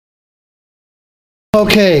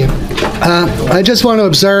Okay, I just want to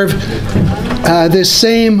observe this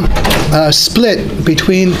same split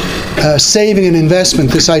between saving and investment,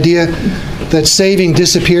 this idea that saving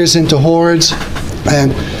disappears into hoards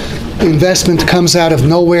and investment comes out of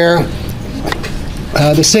nowhere.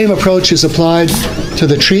 The same approach is applied to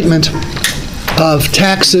the treatment of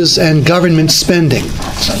taxes and government spending.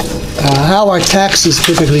 How are taxes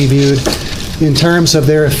typically viewed in terms of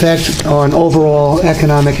their effect on overall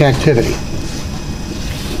economic activity?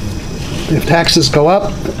 If taxes go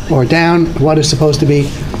up or down, what is supposed to be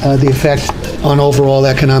the effect on overall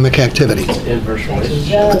economic activity? Inverse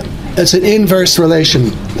relation. It's an inverse relation,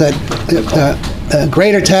 that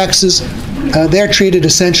greater taxes, they're treated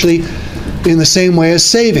essentially in the same way as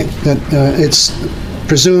saving. That it's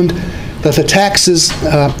presumed that the taxes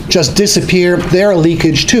just disappear. They're a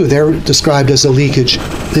leakage too. They're described as a leakage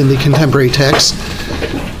in the contemporary text.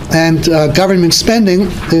 And government spending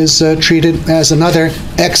is treated as another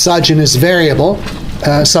exogenous variable,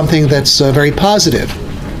 something that's very positive.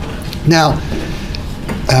 Now,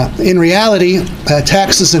 in reality,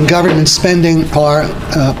 taxes and government spending are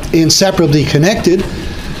inseparably connected.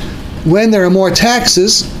 When there are more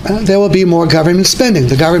taxes, there will be more government spending.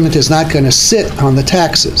 The government is not going to sit on the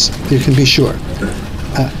taxes, you can be sure.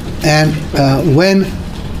 And when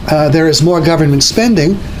there is more government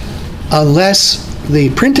spending, unless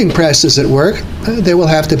the printing press is at work, there will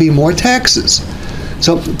have to be more taxes.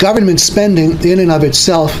 So government spending in and of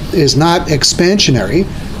itself is not expansionary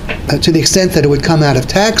to the extent that it would come out of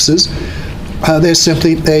taxes. There's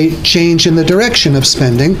simply a change in the direction of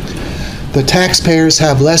spending. The taxpayers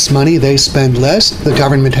have less money, they spend less. The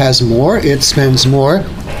government has more, it spends more.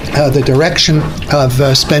 The direction of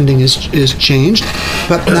spending is changed,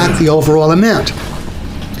 but not the overall amount.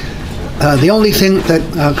 The only thing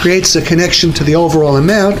that creates a connection to the overall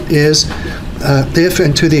amount is if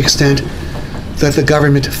and to the extent that the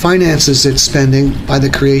government finances its spending by the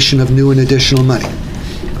creation of new and additional money.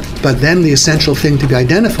 But then the essential thing to be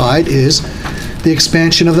identified is the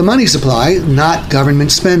expansion of the money supply, not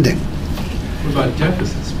government spending. What about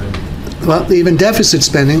deficit spending? Well, even deficit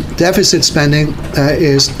spending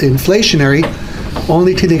is inflationary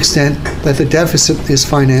only to the extent that the deficit is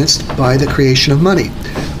financed by the creation of money.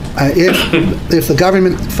 If the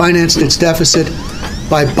government financed its deficit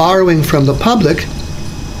by borrowing from the public,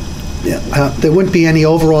 there wouldn't be any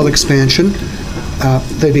overall expansion.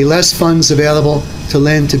 There'd be less funds available to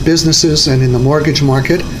lend to businesses and in the mortgage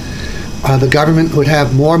market. The government would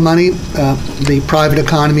have more money, the private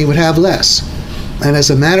economy would have less. And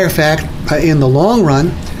as a matter of fact, in the long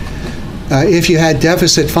run, if you had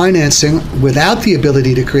deficit financing without the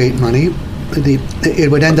ability to create money,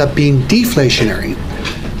 it would end up being deflationary.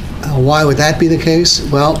 Why would that be the case?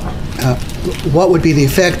 Well, what would be the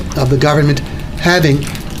effect of the government having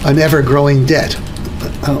an ever-growing debt?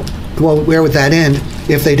 Well, where would that end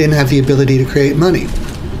if they didn't have the ability to create money?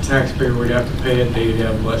 The taxpayer would have to pay it, they'd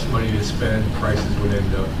have less money to spend, prices would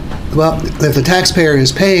end up. Well, if the taxpayer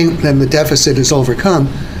is paying, then the deficit is overcome.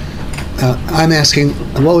 I'm asking,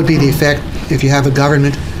 what would be the effect if you have a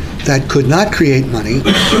government that could not create money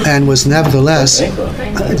and was nevertheless,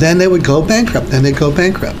 then they would go bankrupt, then they'd go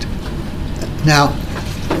bankrupt. Now,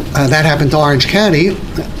 that happened to Orange County.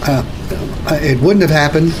 It wouldn't have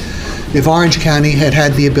happened if Orange County had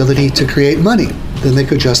had the ability to create money. Then they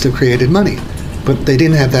could just have created money. But they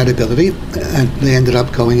didn't have that ability, and they ended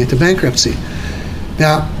up going into bankruptcy.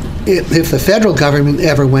 Now, if the federal government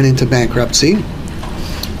ever went into bankruptcy,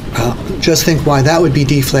 just think why that would be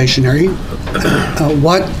deflationary.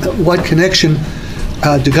 What connection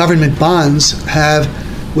do government bonds have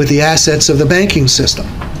with the assets of the banking system?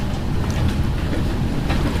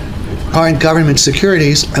 Aren't government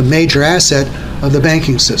securities a major asset of the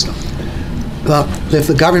banking system? Well, if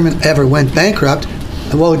the government ever went bankrupt,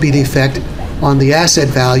 what would be the effect on the asset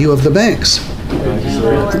value of the banks?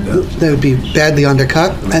 They would be badly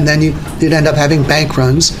undercut, and then you'd end up having bank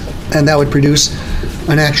runs, and that would produce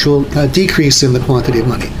an actual decrease in the quantity of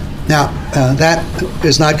money. Now, that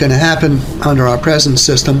is not going to happen under our present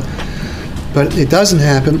system, but it doesn't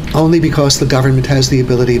happen only because the government has the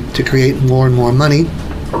ability to create more and more money.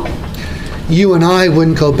 You and I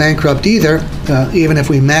wouldn't go bankrupt either, even if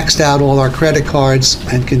we maxed out all our credit cards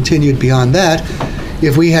and continued beyond that,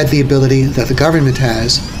 if we had the ability that the government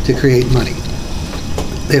has to create money.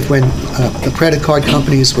 If when the credit card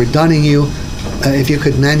companies were dunning you, if you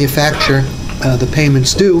could manufacture the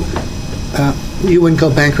payments due, you wouldn't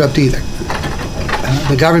go bankrupt either.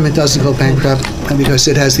 The government doesn't go bankrupt because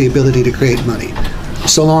it has the ability to create money,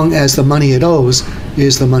 so long as the money it owes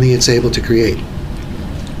is the money it's able to create.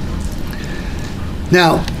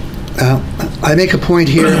 Now, I make a point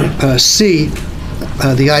here, C,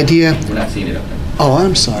 the idea... We're not seeing it up there. Oh,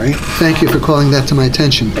 I'm sorry. Thank you for calling that to my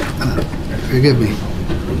attention. Forgive me.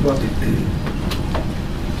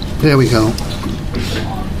 There we go.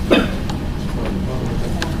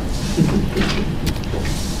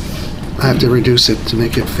 I have to reduce it to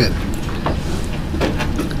make it fit.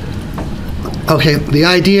 Okay, the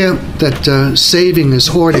idea that saving is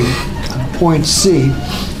hoarding, point C,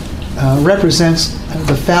 represents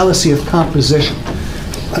the fallacy of composition.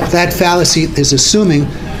 That fallacy is assuming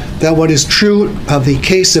that what is true of the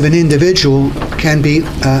case of an individual can be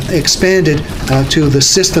expanded to the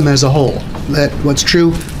system as a whole. That what's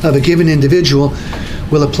true of a given individual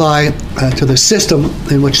will apply to the system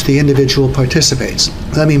in which the individual participates.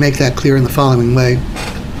 Let me make that clear in the following way.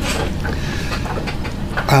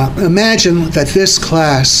 Imagine that this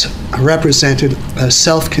class represented a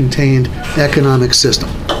self-contained economic system.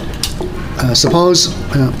 Suppose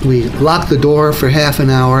we locked the door for half an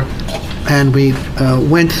hour and we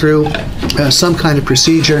went through some kind of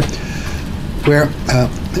procedure where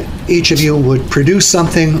each of you would produce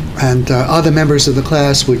something and other members of the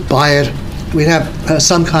class would buy it. We'd have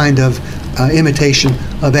some kind of imitation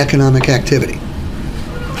of economic activity.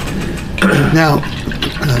 Now,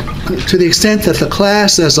 to the extent that the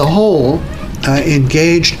class as a whole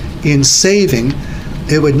engaged in saving,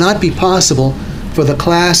 it would not be possible for the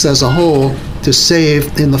class as a whole to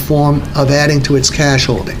save in the form of adding to its cash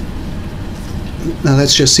holding. Now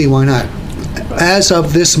let's just see why not. As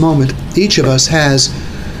of this moment, each of us has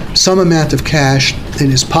some amount of cash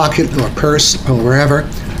in his pocket or purse or wherever,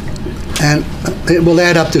 and it will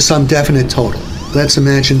add up to some definite total. Let's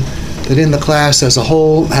imagine that in the class as a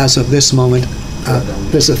whole, as of this moment,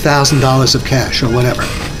 there's $1,000 of cash or whatever.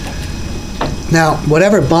 Now,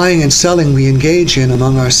 whatever buying and selling we engage in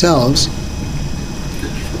among ourselves,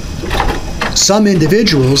 some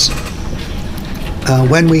individuals,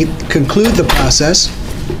 when we conclude the process,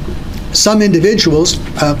 some individuals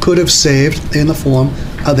could have saved in the form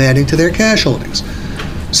of adding to their cash holdings.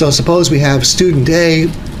 So suppose we have student A,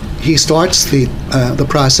 he starts the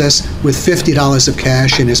process with $50 of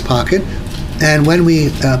cash in his pocket, and when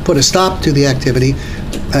we put a stop to the activity,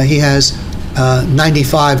 he has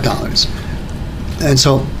 $95. And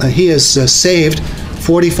so he has saved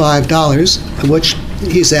 $45, which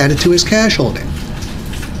he's added to his cash holding.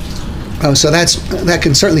 So that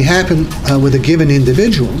can certainly happen with a given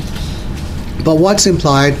individual. But what's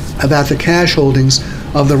implied about the cash holdings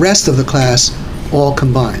of the rest of the class all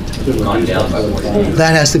combined?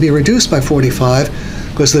 That has to be reduced by 45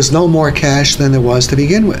 because there's no more cash than there was to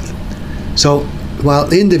begin with. So while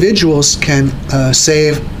individuals can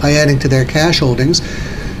save by adding to their cash holdings,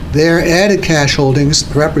 their added cash holdings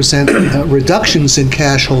represent reductions in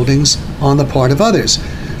cash holdings on the part of others.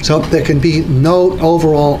 So there can be no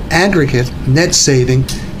overall aggregate net saving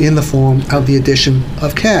in the form of the addition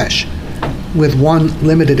of cash, with one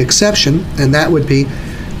limited exception, and that would be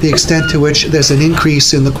the extent to which there's an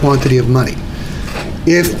increase in the quantity of money.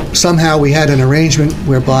 If somehow we had an arrangement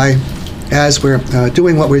whereby, as we're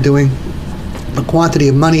doing what we're doing, the quantity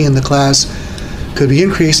of money in the class could be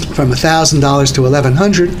increased from $1,000 to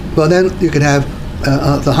 $1,100, well then you could have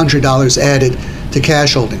the $100 added to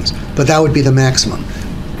cash holdings, but that would be the maximum.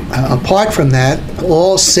 Apart from that,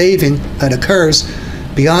 all saving that occurs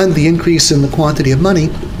beyond the increase in the quantity of money,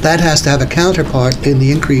 that has to have a counterpart in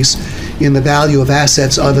the increase in the value of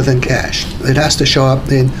assets other than cash. It has to show up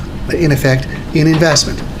in effect, in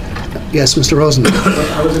investment. Yes, Mr. Rosenberg.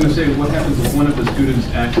 I was going to say, what happens if one of the students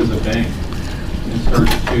acts as a bank and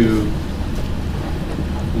starts to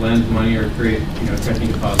lend money or create,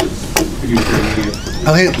 checking deposits?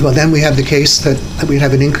 Okay, well then we have the case that we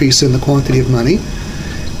have an increase in the quantity of money,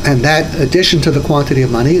 and that addition to the quantity of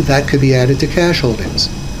money, that could be added to cash holdings.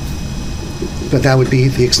 But that would be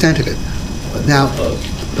the extent of it. Now,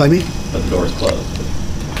 pardon me? But the door is closed.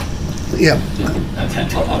 Yeah.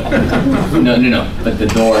 No, but the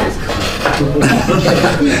door is closed.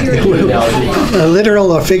 A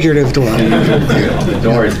literal or figurative door? The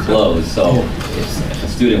door is closed, so if a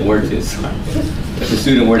student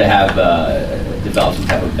were to have develop some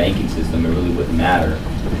type of banking system, it really wouldn't matter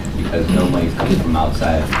because no money's coming from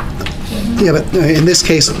outside. Yeah, but in this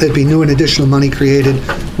case, there'd be new and additional money created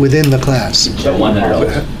within the class. So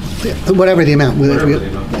 $100. Whatever the amount.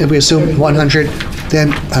 If we assume 100,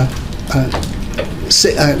 then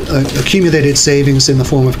accumulated savings in the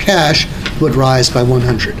form of cash would rise by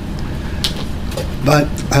 100. But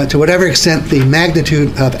to whatever extent the magnitude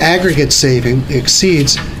of aggregate saving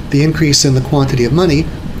exceeds the increase in the quantity of money,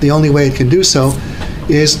 the only way it can do so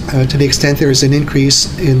is to the extent there is an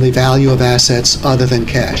increase in the value of assets other than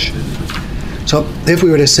cash. So if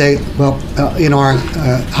we were to say, well, in our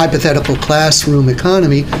hypothetical classroom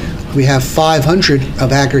economy, we have 500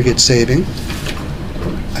 of aggregate saving.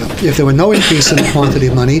 If there were no increase in the quantity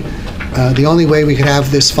of money, the only way we could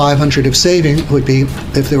have this 500 of saving would be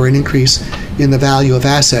if there were an increase in the value of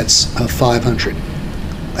assets of 500.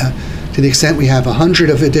 To the extent we have 100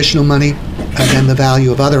 of additional money, then the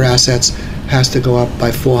value of other assets has to go up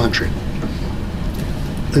by 400.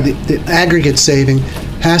 The aggregate saving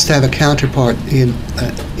has to have a counterpart in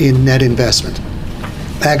net investment.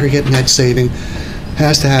 Aggregate net saving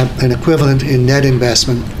has to have an equivalent in net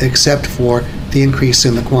investment, except for the increase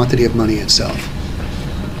in the quantity of money itself.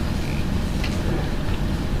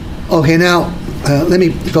 Okay, now let me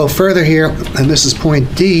go further here, and this is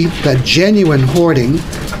point D, that genuine hoarding,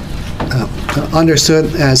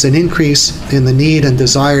 understood as an increase in the need and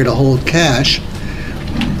desire to hold cash,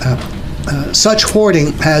 such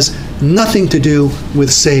hoarding has nothing to do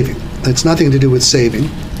with saving. It's nothing to do with saving.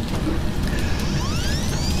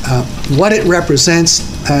 What it represents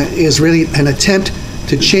is really an attempt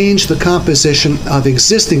to change the composition of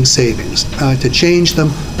existing savings, to change them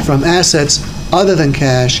from assets other than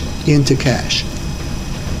cash into cash.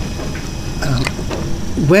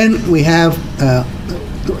 When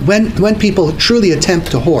people truly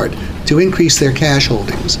attempt to hoard, to increase their cash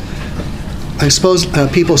holdings, I suppose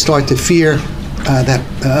people start to fear that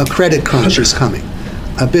a credit crunch is coming.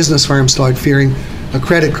 Business firms start fearing a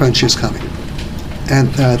credit crunch is coming. And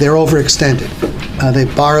they're overextended.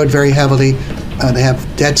 They've borrowed very heavily. They have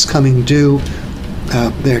debts coming due.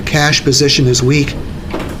 Their cash position is weak.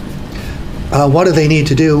 What do they need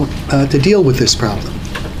to do to deal with this problem?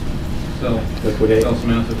 Sell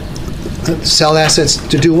some assets. Sell assets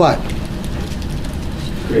to do what?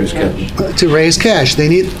 Raise cash. To raise cash. They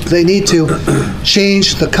need to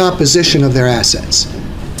change the composition of their assets.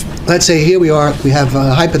 Let's say here we have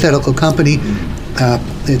a hypothetical company.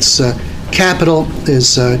 Its capital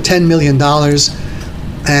is $10 million,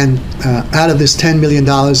 and out of this $10 million,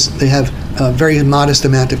 they have a very modest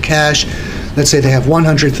amount of cash. Let's say they have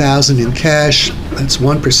 $100,000 in cash. That's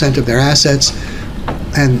 1% of their assets,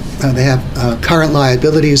 and they have current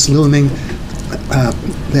liabilities looming.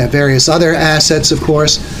 They have various other assets, of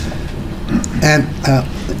course, and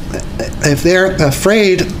if they're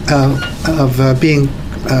afraid of being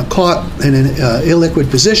caught in an illiquid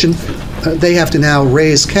position, they have to now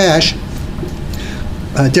raise cash.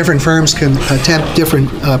 Different firms can attempt different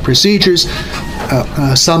procedures.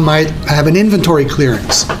 Some might have an inventory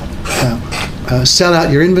clearance. Sell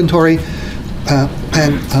out your inventory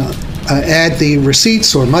and add the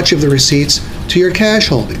receipts or much of the receipts to your cash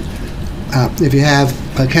holding. If you have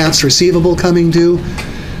accounts receivable coming due,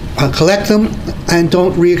 collect them and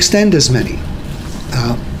don't re-extend as many.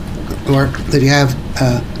 Or if you have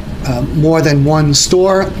more than one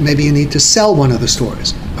store, maybe you need to sell one of the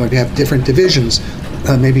stores. Or if you have different divisions,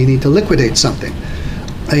 maybe you need to liquidate something.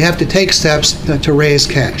 You have to take steps to raise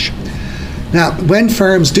cash. Now, when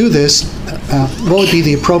firms do this, what would be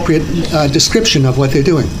the appropriate description of what they're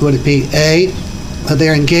doing? Would it be A,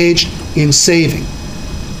 they're engaged in saving?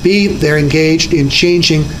 B, they're engaged in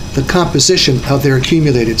changing the composition of their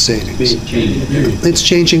accumulated savings. It's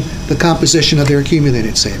changing the composition of their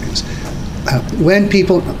accumulated savings.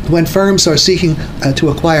 When firms are seeking to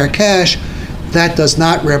acquire cash, that does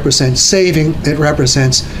not represent saving. It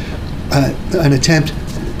represents an attempt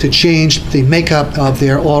to change the makeup of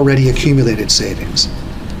their already accumulated savings.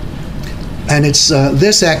 And it's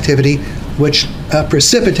this activity which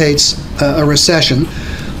precipitates a recession.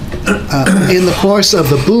 In the course of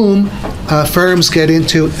the boom, firms get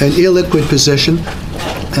into an illiquid position.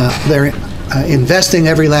 They're investing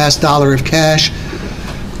every last dollar of cash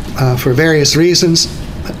for various reasons,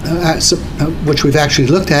 which we've actually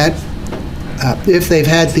looked at. If they've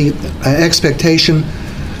had the expectation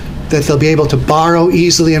that they'll be able to borrow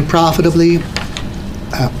easily and profitably,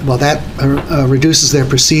 well, that reduces their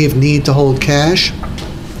perceived need to hold cash.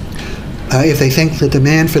 If they think the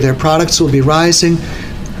demand for their products will be rising,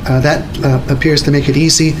 that appears to make it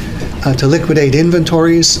easy to liquidate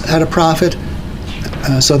inventories at a profit.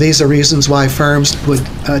 So these are reasons why firms would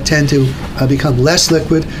tend to become less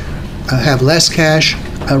liquid, have less cash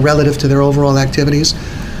relative to their overall activities.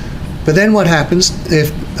 But then what happens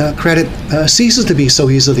if credit ceases to be so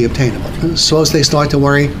easily obtainable? Suppose they start to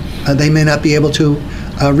worry they may not be able to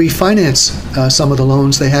refinance some of the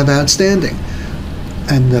loans they have outstanding,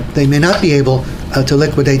 and they may not be able to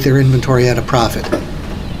liquidate their inventory at a profit.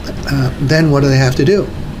 Then what do they have to do?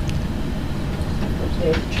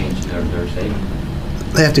 Change their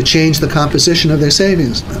savings. They have to change the composition of their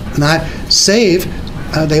savings. Not save,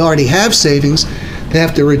 they already have savings. They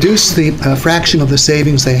have to reduce the fraction of the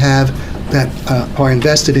savings they have that are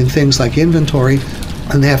invested in things like inventory,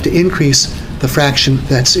 and they have to increase the fraction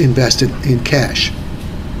that's invested in cash.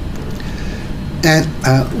 And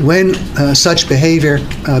when such behavior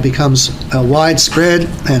becomes widespread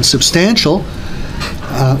and substantial,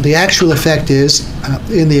 the actual effect is,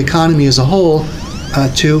 in the economy as a whole,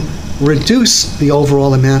 to reduce the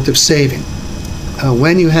overall amount of saving.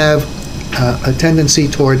 When you have a tendency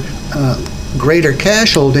toward greater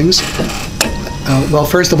cash holdings, well,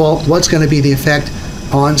 first of all, what's going to be the effect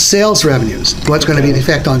on sales revenues? What's going to be the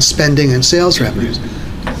effect on spending and sales revenues?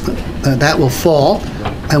 That will fall.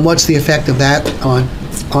 And what's the effect of that on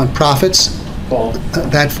profits?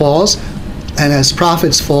 That falls. And as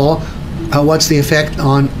profits fall, what's the effect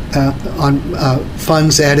on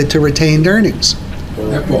funds added to retained earnings?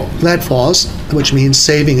 That falls, which means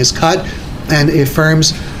saving is cut. And if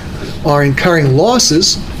firms are incurring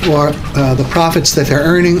losses, or the profits that they're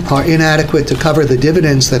earning are inadequate to cover the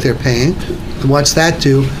dividends that they're paying, what's that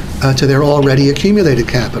do to their already accumulated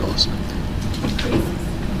capitals?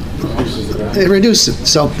 It reduces it.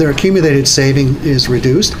 So their accumulated saving is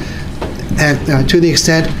reduced. And to the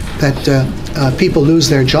extent that people lose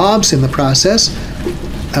their jobs in the process,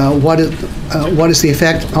 what is the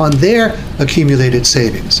effect on their accumulated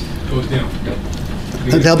savings? Goes down.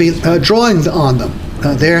 They'll be drawing on them.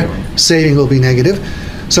 Their saving will be negative.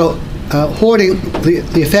 So hoarding,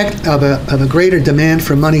 the effect of a greater demand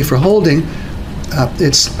for money for holding,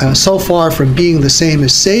 it's so far from being the same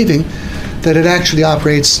as saving that it actually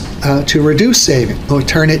operates to reduce saving or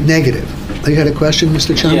turn it negative. You had a question,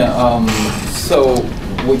 Mr. Chung? Yeah, so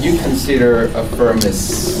would you consider a firm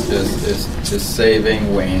is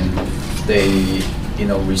saving when they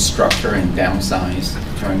restructure and downsize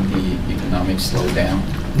during the economic slowdown?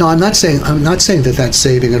 No, I'm not saying that that's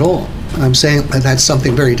saving at all. I'm saying that that's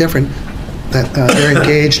something very different, that they're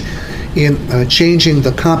engaged in changing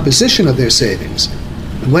the composition of their savings.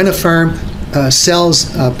 When a firm sells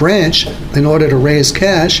a branch in order to raise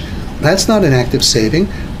cash, that's not an active saving.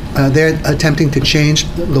 They're attempting to change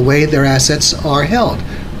the way their assets are held.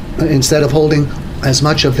 Instead of holding as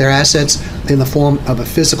much of their assets in the form of a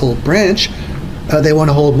physical branch, they want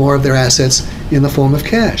to hold more of their assets in the form of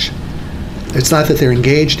cash. It's not that they're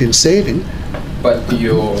engaged in saving. But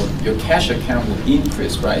your cash account will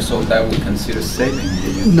increase, right? So that would consider saving.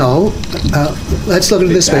 No. Let's look at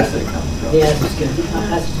it this way.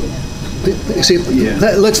 See,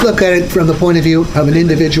 let's look at it from the point of view of an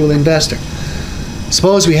individual investor.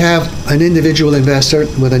 Suppose we have an individual investor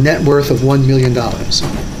with a net worth of $1 million.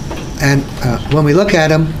 And when we look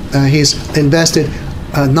at him, he's invested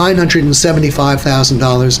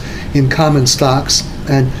 $975,000 in common stocks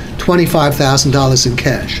and $25,000 in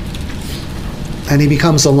cash. And he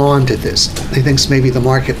becomes alarmed at this. He thinks maybe the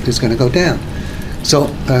market is going to go down. So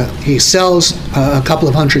he sells a couple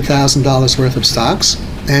of $100,000 worth of stocks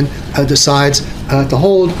and decides to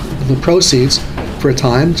hold the proceeds for a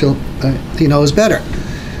time till he knows better.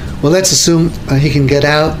 Well, let's assume he can get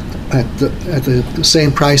out at the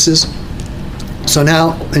same prices. So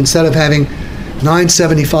now, instead of having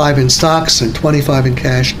 $975 in stocks and $25 in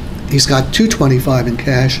cash, he's got $225 in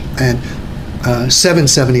cash and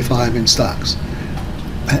 $775 in stocks.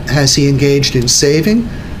 Has he engaged in saving,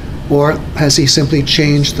 or has he simply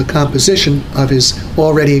changed the composition of his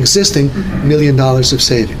already existing $1 million of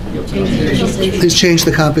saving? He's changed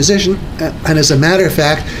the composition, and as a matter of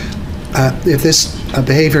fact, if this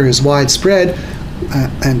behavior is widespread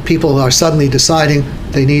and people are suddenly deciding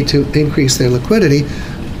they need to increase their liquidity,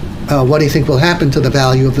 what do you think will happen to the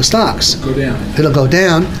value of the stocks? Go down. It'll go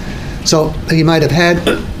down. So he might have had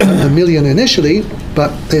 $1 million initially,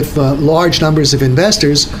 but if large numbers of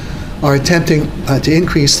investors are attempting to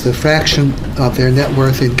increase the fraction of their net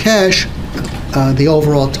worth in cash, the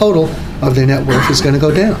overall total of their net worth is going to go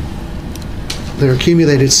down. Their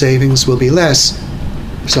accumulated savings will be less.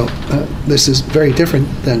 So this is very different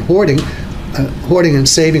than hoarding. Hoarding and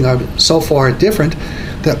saving are so far different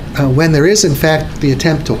that when there is, in fact, the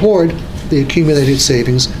attempt to hoard, the accumulated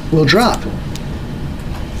savings will drop.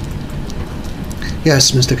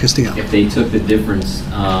 Yes, Mr. Castillo. If they took the difference,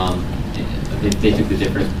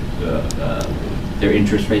 their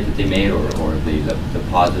interest rate that they made, or the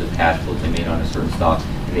positive cash flow they made on a certain stock,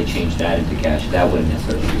 and they changed that into cash, that wouldn't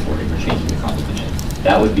necessarily be hoarding or changing the composition.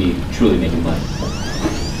 That would be truly making money.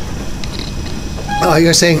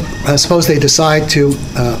 You're saying, suppose they decide to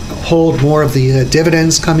hold more of the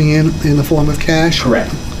dividends coming in the form of cash?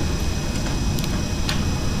 Correct.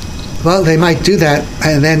 Well, they might do that,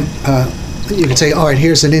 and then you could say, all right,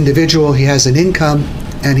 here's an individual, he has an income,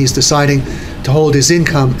 and he's deciding to hold his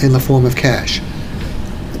income in the form of cash.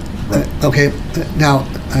 Okay, now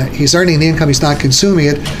he's earning the income, he's not consuming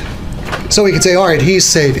it. So we could say, all right, he's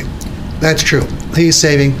saving. That's true. He's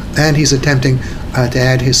saving, and he's attempting to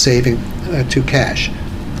add his saving to cash.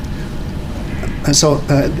 And so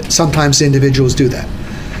sometimes individuals do that.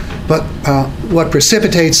 But what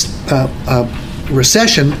precipitates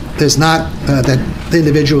recession is not that the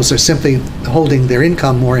individuals are simply holding their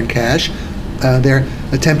income more in cash. They're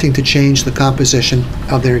attempting to change the composition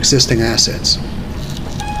of their existing assets.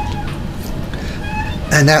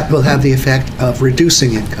 And that will have the effect of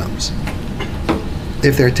reducing incomes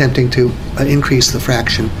if they're attempting to increase the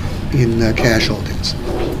fraction in cash holdings.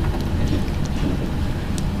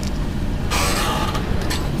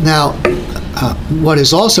 Now, what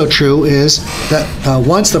is also true is that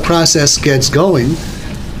once the process gets going,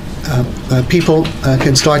 people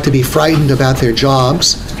can start to be frightened about their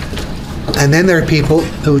jobs, and then there are people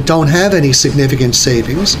who don't have any significant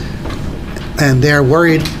savings, and they're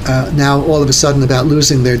worried now all of a sudden about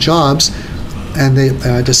losing their jobs, and they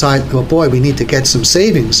decide, well, boy, we need to get some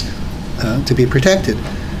savings to be protected.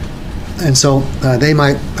 And so they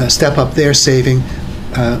might step up their saving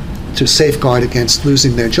to safeguard against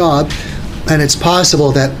losing their job. And it's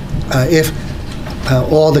possible that if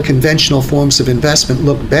all the conventional forms of investment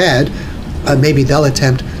look bad, maybe they'll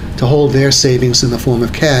attempt to hold their savings in the form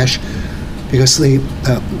of cash, because the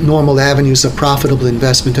normal avenues of profitable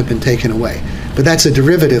investment have been taken away. But that's a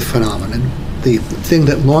derivative phenomenon. The thing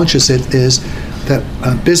that launches it is that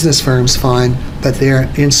business firms find that they're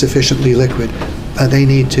insufficiently liquid. They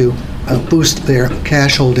need to boost their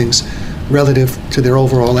cash holdings relative to their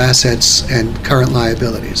overall assets and current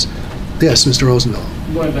liabilities. Yes, Mr. Rosendahl.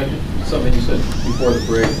 Going back to something you said before the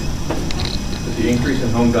break, that the increase in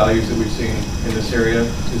home values that we've seen in this area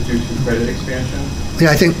is due to credit expansion.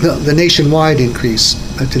 Yeah, I think the nationwide increase,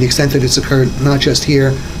 to the extent that it's occurred not just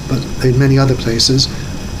here, but in many other places,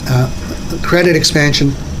 credit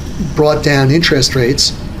expansion brought down interest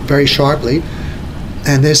rates very sharply,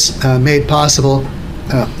 and this made possible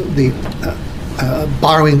the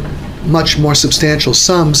borrowing much more substantial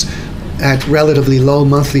sums at relatively low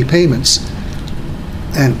monthly payments.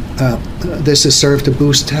 And this has served to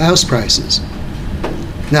boost house prices.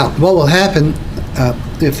 Now, what will happen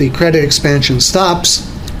if the credit expansion stops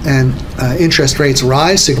and interest rates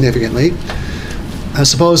rise significantly?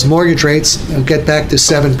 Suppose mortgage rates get back to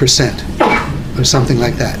 7% or something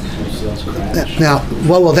like that. Now,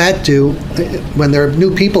 what will that do when there are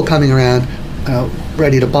new people coming around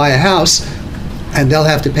ready to buy a house, and they'll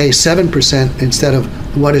have to pay 7% instead of,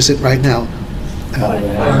 what is it right now?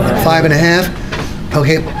 5.5%?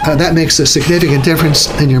 Okay, that makes a significant difference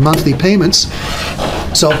in your monthly payments.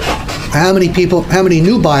 So how many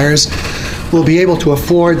new buyers will be able to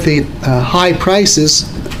afford the high prices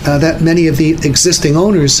that many of the existing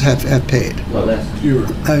owners have paid? Well, that's Fewer.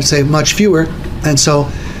 I would say much fewer. And so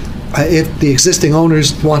if the existing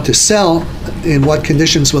owners want to sell, in what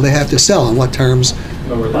conditions will they have to sell? On what terms?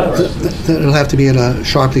 Lower the prices. It'll have to be at a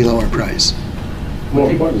sharply lower price. So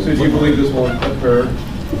do you believe this will occur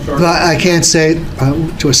shortly? Well, I can't say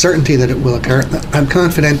to a certainty that it will occur. I'm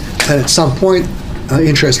confident that at some point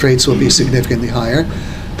interest rates will be significantly higher,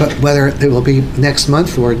 but whether it will be next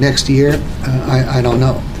month or next year, I don't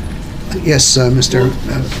know. Yes, Mr.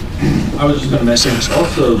 I was just going to mention,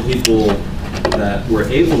 also people that were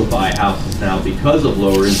able to buy houses now because of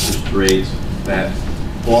lower interest rates that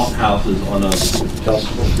bought houses on a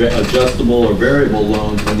adjustable or variable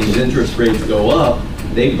loans. When these interest rates go up,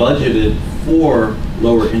 they budgeted for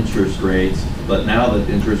lower interest rates, but now that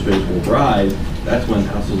interest rates will rise, that's when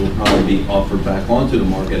houses will probably be offered back onto the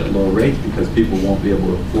market at low rates because people won't be able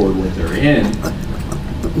to afford what they're in.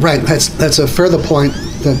 Right, that's a further point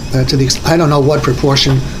that to the I don't know what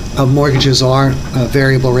proportion of mortgages are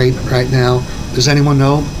variable rate right now. Does anyone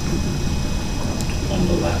know? On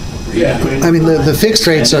the left. Yeah. I mean, the fixed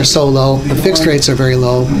rates are so low. The fixed rates are very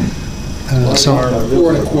low. So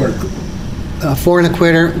 4 1/4. 4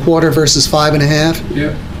 1/4 versus 5.5.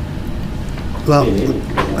 Yep. Well,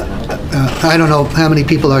 I don't know how many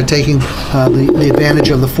people are taking the advantage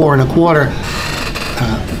of the 4 1/4.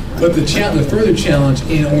 But the further challenge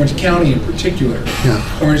in Orange County in particular, Yeah.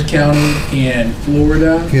 Orange County and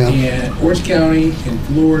Florida, Yeah. and Orange County and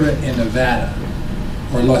Florida and Nevada,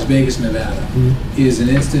 or Las Vegas, Nevada, is an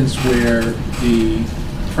instance where the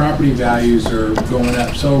property values are going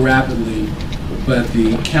up so rapidly, but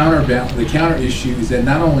the counter issue is that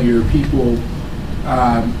not only are people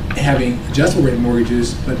having adjustable rate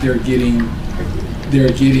mortgages, but they're getting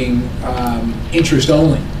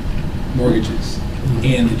interest-only mortgages.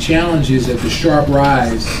 And the challenge is that the sharp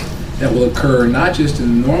rise that will occur, not just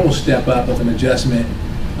in the normal step up of an adjustment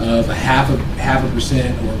of half a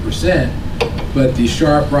percent or a percent, but the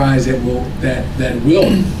sharp rise that will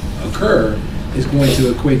occur is going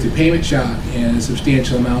to equate to payment shock, and a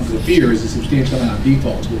substantial amount, the fear is a substantial amount of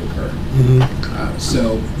defaults will occur.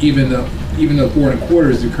 So even though 4.25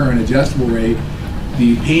 is the current adjustable rate,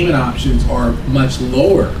 the payment options are much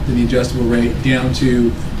lower than the adjustable rate, down to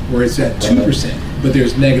where it's at 2%, but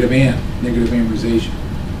there's negative amortization.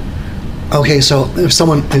 Okay, so if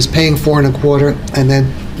someone is paying 4.25 and then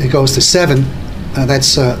it goes to 7,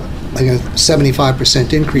 that's like a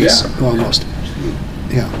 75% increase almost.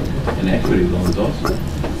 Yeah. And equity loans also.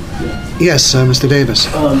 Yes, Mr. Davis.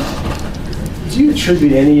 Do you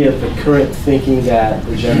attribute any of the current thinking that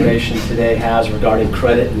the generation today has regarding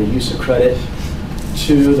credit and the use of credit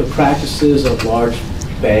to the practices of large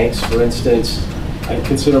banks? For instance, I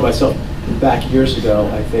consider myself, back years ago,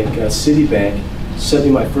 I think Citibank sent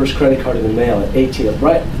me my first credit card in the mail at 18,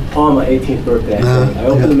 right on my 18th birthday. I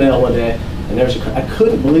opened the mail one day, and I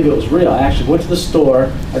couldn't believe it was real. I actually went to the store,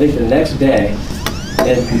 I think the next day,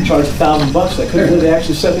 and charged $1,000. I couldn't believe they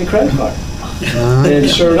actually sent me a credit card. And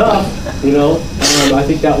sure enough, I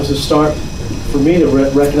think that was a start for me to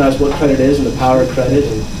recognize what credit is and the power of credit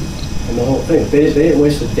and the whole thing. They didn't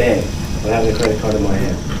waste a day by having a credit card in my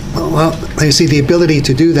hand. Well, you see, the ability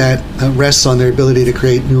to do that rests on their ability to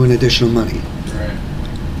create new and additional money. Right.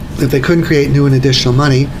 If they couldn't create new and additional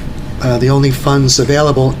money, the only funds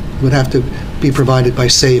available would have to be provided by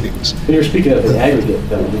savings. And you're speaking of an aggregate,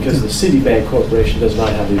 though, because the Citibank Corporation does not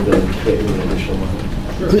have the ability to create new and additional money.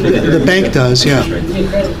 The bank does, yeah.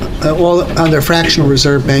 All under fractional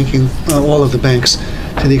reserve banking, all of the banks,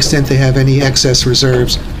 to the extent they have any excess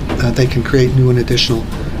reserves, they can create new and additional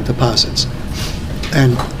deposits.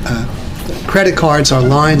 And credit cards are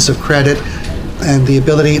lines of credit, and the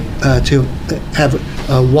ability to have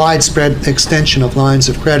a widespread extension of lines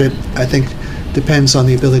of credit, I think, depends on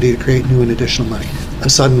the ability to create new and additional money. A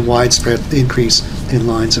sudden widespread increase in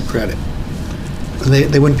lines of credit.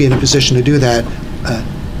 They wouldn't be in a position to do that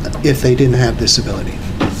if they didn't have this ability.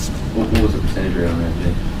 What was the percentage rate on that,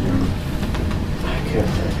 Jake? I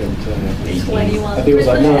couldn't tell you. 21%. I think it was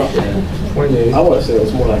like, no, 28. I want to say it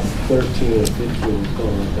was more like 13 or 15,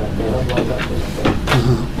 something like that.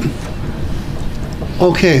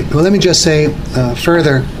 Okay, well, let me just say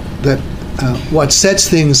further that what sets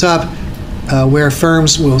things up where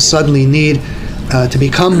firms will suddenly need to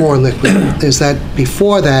become more liquid is that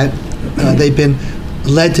before that, they've been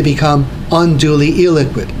led to become unduly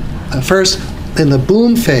illiquid. First, in the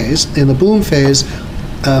boom phase,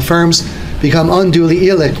 firms become unduly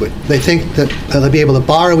illiquid. They think that they'll be able to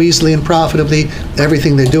borrow easily and profitably.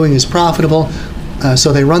 Everything they're doing is profitable,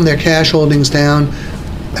 so they run their cash holdings down.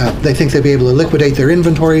 They think they'll be able to liquidate their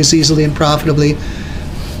inventories easily and profitably.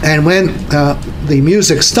 And when the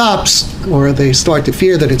music stops, or they start to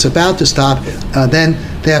fear that it's about to stop, then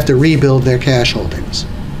they have to rebuild their cash holdings.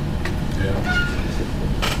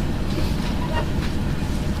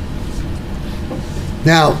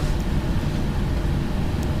 Now,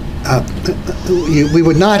 we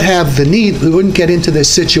would not have the need, we wouldn't get into this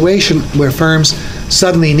situation where firms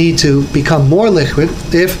suddenly need to become more liquid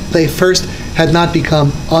if they first had not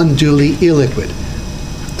become unduly illiquid.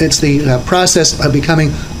 It's the process of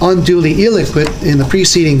becoming unduly illiquid in the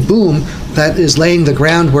preceding boom that is laying the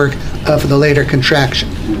groundwork for the later contraction.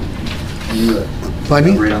 Can you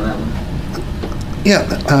elaborate on that one? Yeah.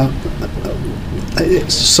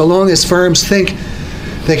 So long as firms think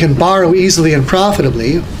they can borrow easily and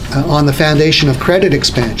profitably on the foundation of credit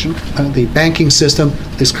expansion, the banking system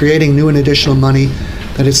is creating new and additional money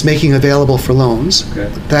that it's making available for loans. Okay.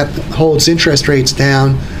 That holds interest rates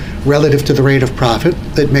down relative to the rate of profit.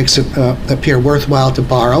 That makes it appear worthwhile to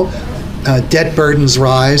borrow. Debt burdens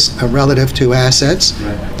rise relative to assets.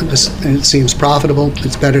 Right. It seems profitable.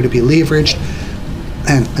 It's better to be leveraged.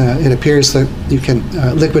 And it appears that you can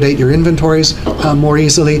liquidate your inventories more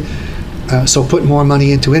easily. So put more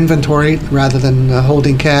money into inventory rather than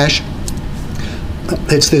holding cash.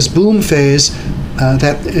 It's this boom phase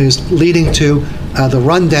that is leading to the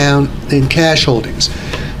rundown in cash holdings,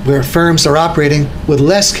 where firms are operating with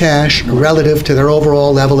less cash relative to their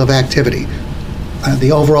overall level of activity.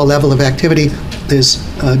 The overall level of activity is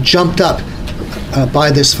jumped up by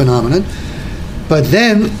this phenomenon. But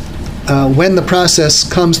then, when the process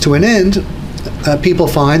comes to an end, people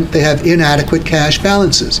find they have inadequate cash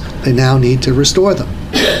balances. They now need to restore them.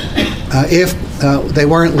 If they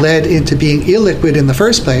weren't led into being illiquid in the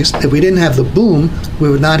first place, if we didn't have the boom, we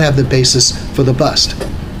would not have the basis for the bust.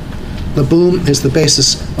 The boom is the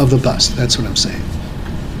basis of the bust. That's what I'm saying.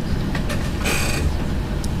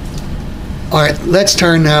 All right, let's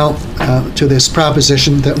turn now to this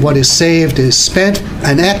proposition that what is saved is spent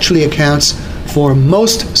and actually accounts for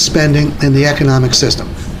most spending in the economic system.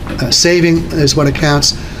 Saving is what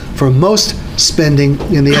accounts for most spending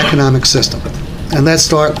in the economic system. And let's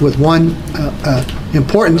start with one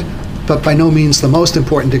important, but by no means the most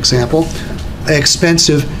important example,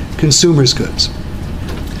 expensive consumers' goods,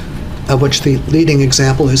 of which the leading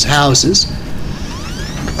example is houses.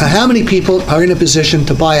 How many people are in a position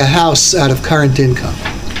to buy a house out of current income?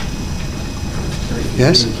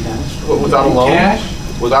 Yes? Without a loan?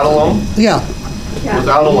 Without a loan? Yeah,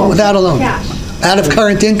 Without a loan? without a loan. Out of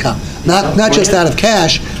current income. Not just out of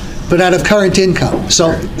cash, but out of current income.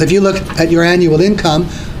 So if you look at your annual income,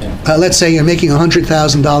 let's say you're making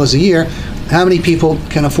 $100,000 a year, how many people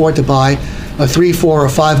can afford to buy a $300,000, $400,000, or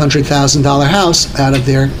 $500,000 house out of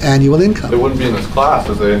their annual income? They wouldn't be in this class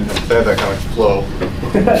if they had that kind of flow.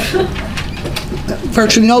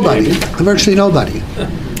 Virtually nobody. Virtually nobody.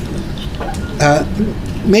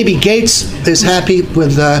 Maybe Gates is happy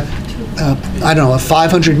with, I don't know, a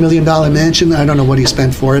 $500 million mansion. I don't know what he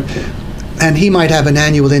spent for it. And he might have an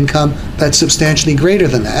annual income that's substantially greater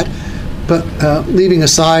than that. But leaving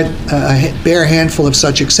aside a bare handful of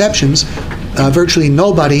such exceptions, virtually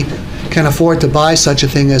nobody can afford to buy such a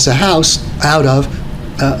thing as a house out of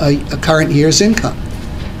a current year's income.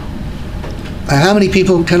 How many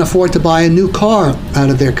people can afford to buy a new car out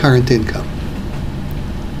of their current income?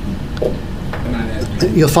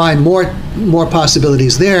 You'll find more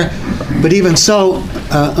possibilities there. But even so,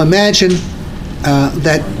 imagine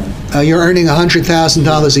that you're earning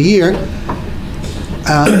 $100,000 a year.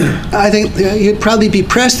 I think you'd probably be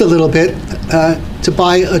pressed a little bit to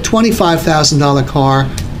buy a $25,000 car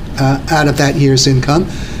out of that year's income,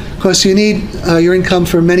 because you need your income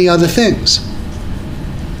for many other things.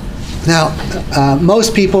 Now,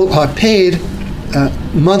 most people are paid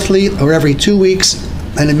monthly or every 2 weeks,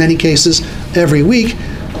 and in many cases every week.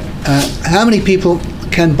 How many people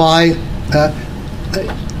can buy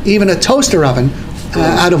even a toaster oven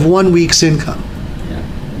out of 1 week's income?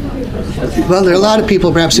 Well, there are a lot of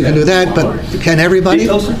people perhaps who can do that, but can everybody?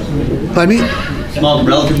 Pardon me? Small,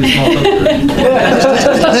 relatively small.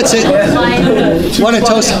 That's it. What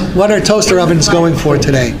are toaster ovens going for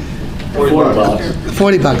today?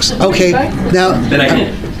 $40. Okay. Now,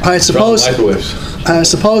 all right.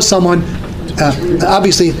 Suppose someone.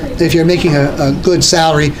 Obviously, if you're making a good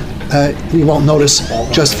salary, you won't notice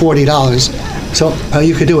just $40. So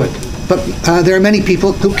you could do it. But there are many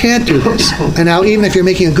people who can't do this. And now, even if you're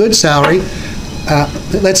making a good salary,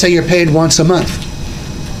 let's say you're paid once a month.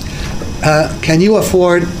 Can you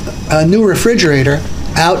afford a new refrigerator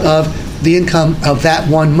out of the income of that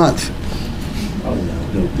 1 month?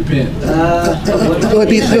 Depends.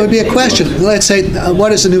 It would be a question. Let's say, what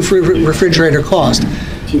does a new refrigerator cost?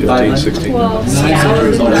 15, 16.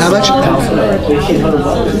 How much?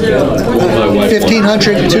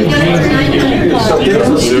 $1,500 to...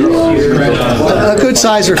 A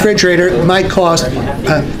good-sized refrigerator might cost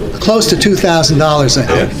close to $2,000.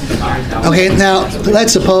 Okay, now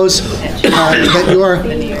let's suppose that your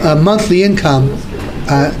monthly income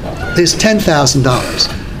is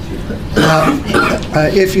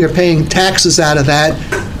 $10,000. If you're paying taxes out of that,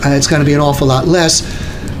 it's going to be an awful lot less.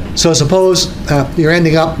 So suppose you're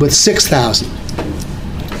ending up with $6,000.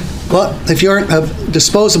 Well, if your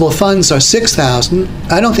disposable funds are $6,000,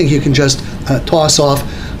 I don't think you can just toss off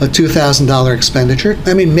a $2,000 expenditure.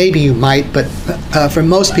 I mean, maybe you might, but for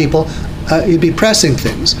most people, you'd be pressing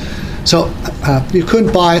things. So you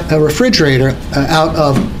couldn't buy a refrigerator out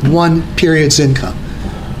of 1 period's income.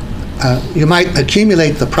 You might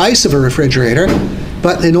accumulate the price of a refrigerator,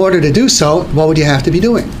 but in order to do so, what would you have to be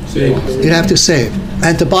doing? Save. You'd have to save.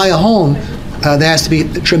 And to buy a home, there has to be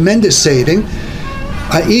tremendous saving.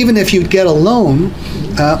 Even if you get a loan,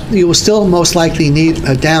 you will still most likely need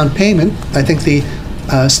a down payment. I think the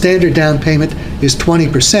standard down payment is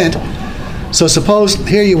 20%. So suppose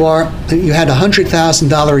here you are, you had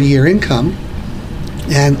 $100,000 a year income,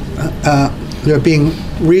 and you're being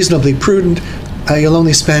reasonably prudent. You'll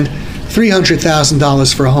only spend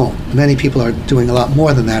 $300,000 for a home. Many people are doing a lot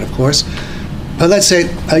more than that, of course. But let's say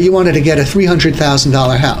you wanted to get a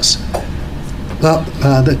 $300,000 house. Well,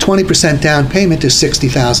 the 20% down payment is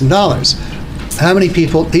 $60,000. How many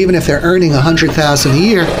people, even if they're earning $100,000 a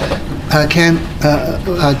year, can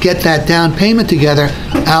get that down payment together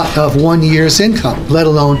out of 1 year's income, let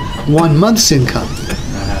alone 1 month's income?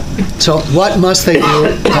 So what must they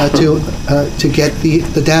do to get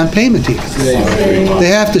the down payment here? They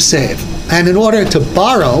have to save. And in order to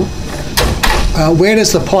borrow, where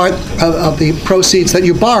does the part of the proceeds that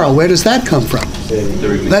you borrow, where does that come from?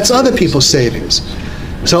 That's other people's savings.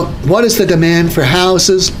 So what is the demand for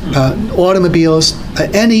houses, automobiles,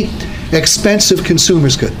 any expensive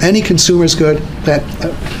consumer's good, any consumer's good that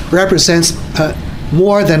represents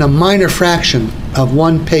more than a minor fraction of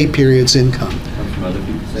one pay period's income. Comes from other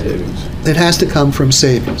people's savings. It has to come from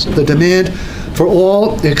savings. The demand for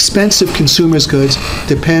all expensive consumers' goods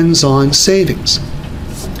depends on savings.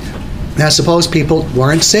 Now, suppose people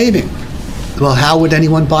weren't saving. Well, how would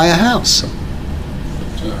anyone buy a house?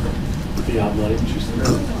 Beyond money.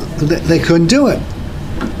 They couldn't do it.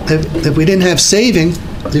 If we didn't have saving,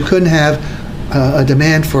 you couldn't have a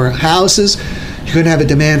demand for houses, you couldn't have a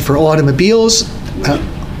demand for automobiles.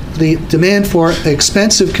 The demand for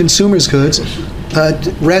expensive consumers' goods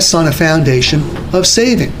rests on a foundation of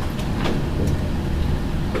saving.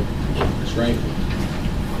 That's right.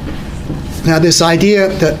 Now, this idea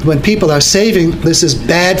that when people are saving, this is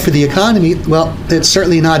bad for the economy, well, it's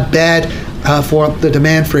certainly not bad for the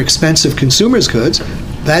demand for expensive consumers' goods.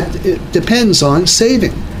 It depends on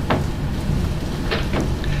saving.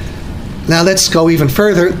 Now let's go even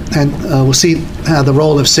further, and we'll see how the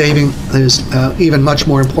role of saving is even much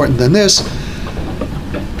more important than this.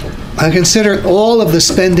 Consider all of the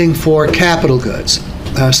spending for capital goods,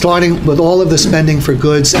 starting with all of the spending for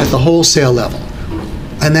goods at the wholesale level,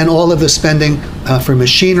 and then all of the spending for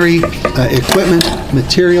machinery, equipment,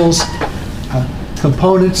 materials,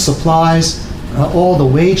 components, supplies, all the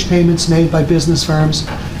wage payments made by business firms.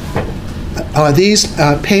 Are these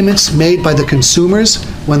payments made by the consumers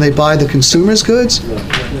when they buy the consumers' goods?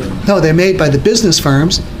 No, they're made by the business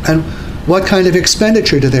firms. And what kind of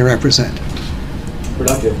expenditure do they represent?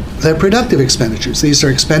 Productive. They're productive expenditures. These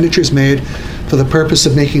are expenditures made for the purpose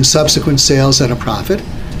of making subsequent sales at a profit.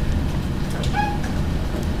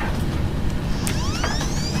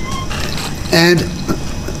 And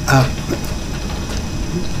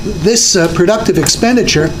this productive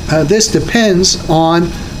expenditure, this depends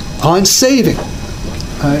on saving.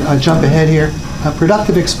 I jump ahead here.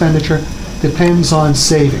 Productive expenditure depends on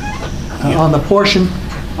saving, on the portion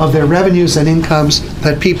of their revenues and incomes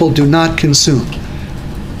that people do not consume.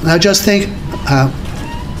 Now just think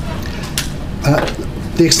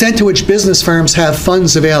the extent to which business firms have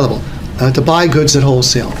funds available to buy goods at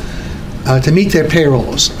wholesale, to meet their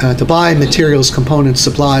payrolls, to buy materials, components,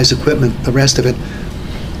 supplies, equipment, the rest of it.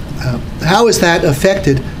 How is that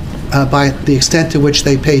affected by the extent to which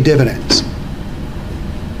they pay dividends?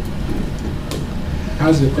 How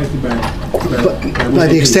is it affected By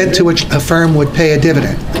the extent to which a firm would pay a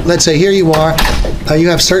dividend. Let's say here you are, you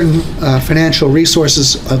have certain financial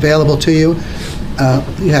resources available to you.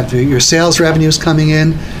 You have your sales revenues coming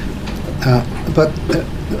in, but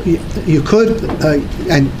you could,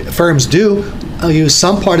 and firms do, use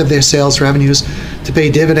some part of their sales revenues to pay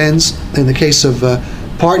dividends. In the case of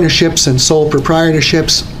partnerships and sole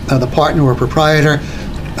proprietorships, the partner or proprietor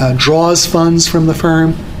draws funds from the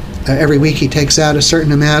firm. Every week he takes out a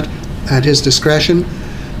certain amount at his discretion.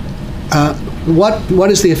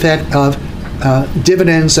 What is the effect of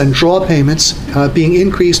dividends and draw payments being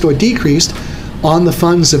increased or decreased on the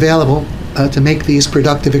funds available to make these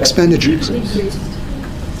productive expenditures?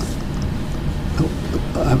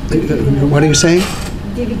 What are you saying?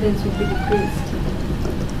 Dividends will be decreased.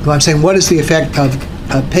 Well, I'm saying, what is the effect of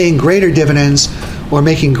paying greater dividends or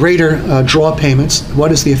making greater draw payments?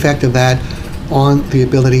 What is the effect of that on the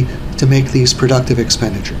ability to make these productive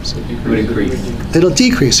expenditures? It would increase. It'll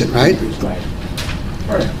decrease it, right?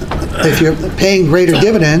 If you're paying greater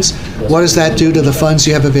dividends, what does that do to the funds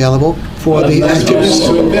you have available for the activities?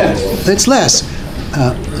 To invest. It's less.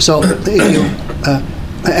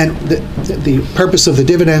 And the purpose of the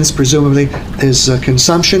dividends, presumably, is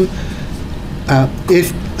consumption.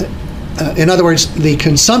 In other words, the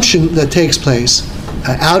consumption that takes place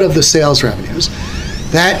out of the sales revenues,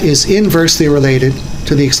 that is inversely related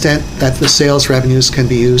to the extent that the sales revenues can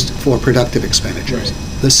be used for productive expenditures.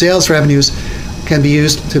 Right. The sales revenues can be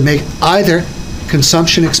used to make either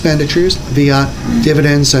consumption expenditures via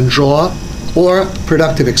dividends and draw, or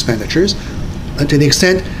productive expenditures. To the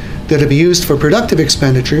extent that it be used for productive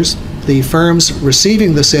expenditures, the firms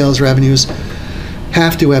receiving the sales revenues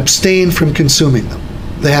have to abstain from consuming them.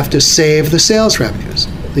 They have to save the sales revenues.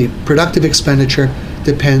 The productive expenditure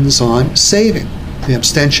depends on saving, the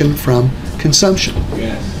abstention from consumption.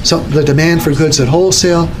 Yes. So the demand for goods at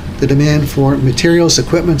wholesale, the demand for materials,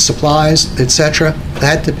 equipment, supplies, etc.,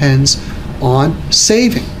 that depends on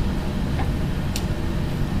saving.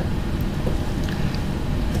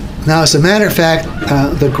 Now, as a matter of fact,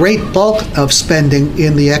 the great bulk of spending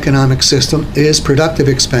in the economic system is productive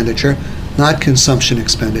expenditure, not consumption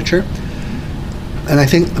expenditure. And I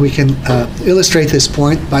think we can illustrate this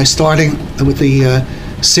point by starting with the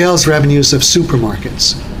sales revenues of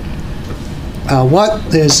supermarkets.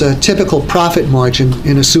 What is a typical profit margin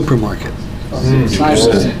in a supermarket?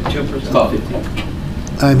 2%.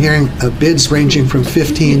 I'm hearing bids ranging from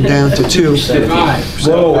 15 down to 2.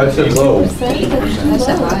 Whoa, I said low.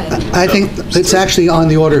 I think it's actually on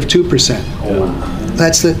the order of 2%.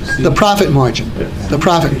 That's the profit margin,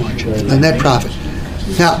 the net profit.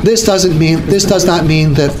 Now, this does not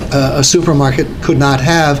mean that a supermarket could not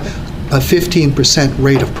have a 15%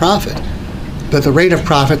 rate of profit, but the rate of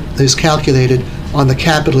profit is calculated on the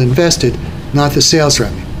capital invested, not the sales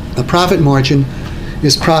revenue. The profit margin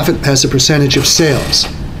is profit as a percentage of sales.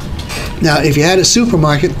 Now, if you had a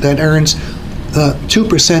supermarket that earns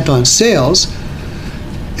 2% on sales,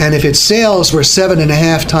 and if its sales were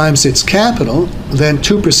 7.5 times its capital, then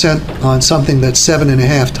 2% on something that's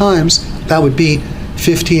 7.5 times, that would be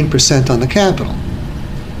 15% on the capital.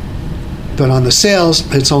 But on the sales,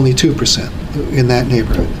 it's only 2% in that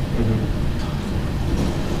neighborhood.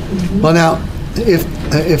 Well, now,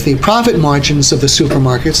 if the profit margins of the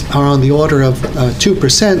supermarkets are on the order of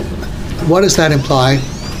 2%, what does that imply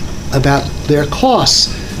about their costs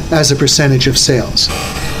as a percentage of sales?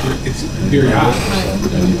 It's very high.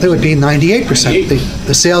 It would be 98%.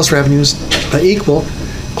 The sales revenues equal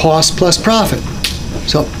cost plus profit.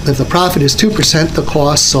 So if the profit is 2%, the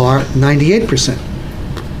costs are 98%.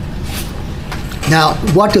 Now,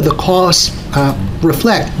 what do the costs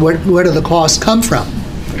reflect? Where do the costs come from?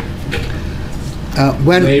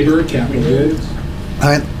 Labor, capital goods.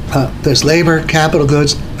 There's labor, capital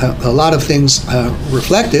goods, a lot of things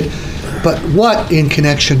reflected, but what in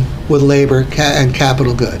connection with labor and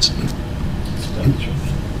capital goods?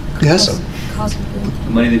 Yes? The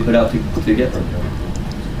money they put out to get them.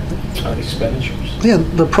 Expenditures. Yeah,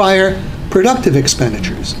 the prior productive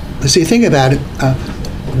expenditures. See, think about it.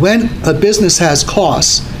 When a business has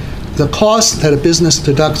costs, the costs that a business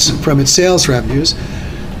deducts from its sales revenues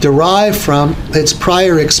derive from its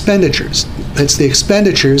prior expenditures. It's the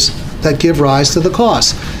expenditures that give rise to the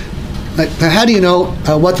costs. Now, how do you know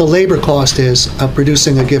what the labor cost is of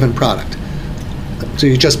producing a given product? So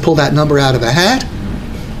you just pull that number out of a hat?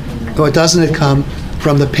 Or doesn't it come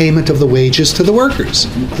from the payment of the wages to the workers?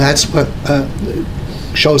 That's what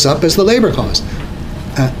shows up as the labor cost.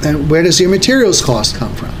 And where does your materials cost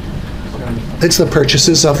come from? It's the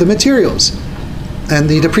purchases of the materials. And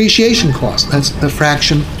the depreciation cost, that's a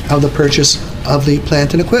fraction of the purchase of the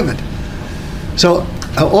plant and equipment. So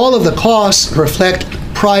all of the costs reflect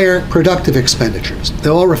prior productive expenditures. They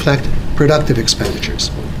all reflect productive expenditures.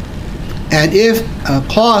 And if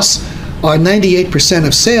costs are 98%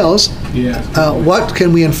 of sales, what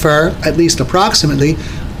can we infer, at least approximately,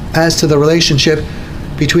 as to the relationship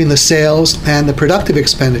between the sales and the productive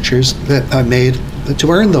expenditures that are made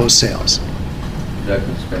to earn those sales? Productive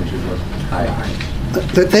expenditures was high.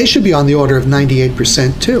 That they should be on the order of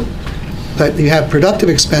 98% too. But you have productive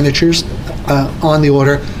expenditures on the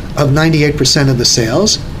order of 98% of the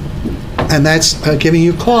sales, and that's giving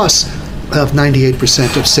you costs of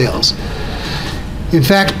 98% of sales. In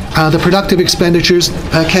fact, the productive expenditures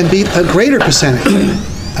can be a greater percentage.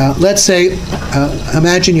 Let's say,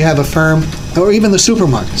 imagine you have a firm, or even the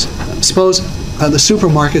supermarkets. Suppose the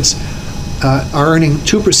supermarkets are earning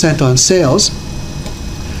 2% on sales,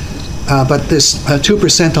 but this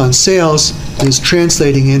 2% on sales is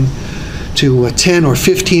translating into 10 or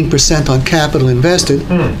 15% on capital invested.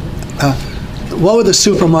 What would the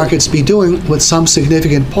supermarkets be doing with some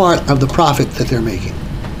significant part of the profit that they're making?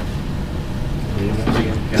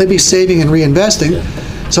 They'd be saving and reinvesting.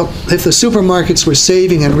 So if the supermarkets were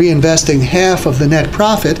saving and reinvesting half of the net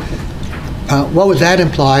profit, what would that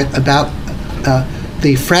imply about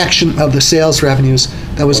the fraction of the sales revenues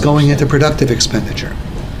that was going into productive expenditure?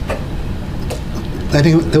 I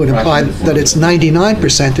think that would imply that it's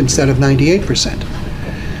 99% instead of 98%.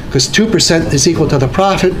 Because 2% is equal to the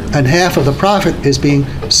profit, and half of the profit is being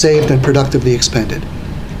saved and productively expended.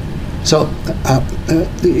 So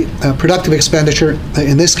the productive expenditure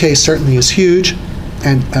in this case certainly is huge,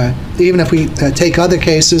 and even if we take other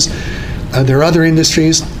cases, there are other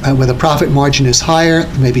industries where the profit margin is higher,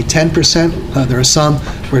 maybe 10%. There are some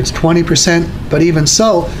where it's 20%, but even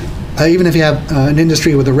so, even if you have an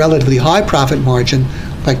industry with a relatively high profit margin,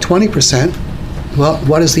 like 20%, well,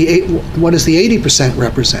 what does the 80%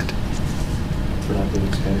 represent? Productive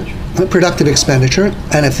expenditure. Productive expenditure,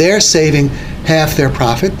 and if they're saving half their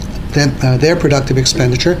profit, then their productive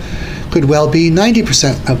expenditure could well be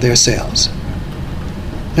 90% of their sales.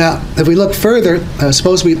 Now, if we look further,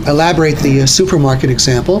 suppose we elaborate the supermarket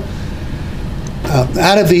example.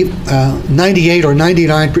 Out of the 98 or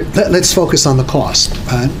 99, let's focus on the cost.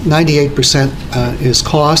 98% is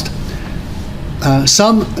cost.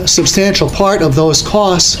 Some substantial part of those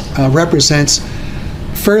costs represents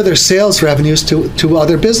further sales revenues to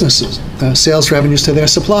other businesses, sales revenues to their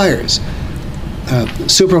suppliers.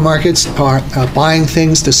 Supermarkets are buying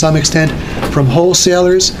things to some extent from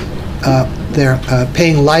wholesalers. They're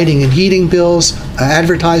paying lighting and heating bills,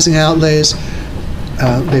 advertising outlays.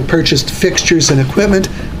 They purchased fixtures and equipment.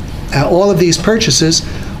 All of these purchases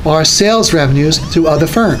are sales revenues to other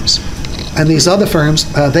firms. And these other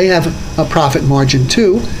firms, they have a profit margin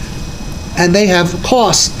too, and they have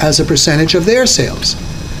costs as a percentage of their sales.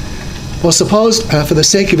 Well, suppose, for the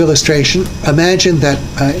sake of illustration, imagine that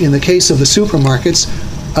in the case of the supermarkets,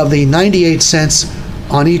 of the 98 cents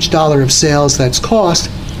on each dollar of sales that's cost,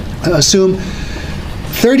 assume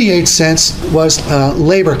 38 cents was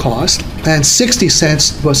labor cost and 60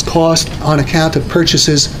 cents was cost on account of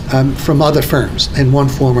purchases from other firms in one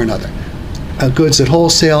form or another. Goods at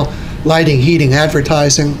wholesale, lighting, heating,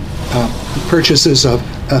 advertising, purchases of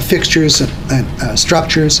fixtures and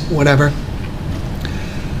structures, whatever.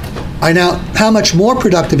 Now, how much more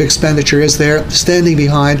productive expenditure is there standing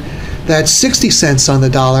behind that 60 cents on the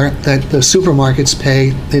dollar that the supermarkets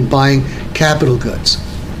pay in buying capital goods?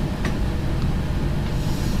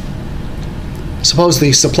 Suppose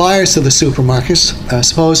the suppliers to the supermarkets,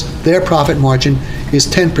 suppose their profit margin is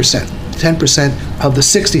 10%. 10% of the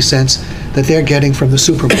 60 cents that they're getting from the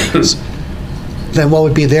supermarkets. Then what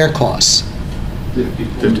would be their costs?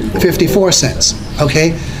 54 cents.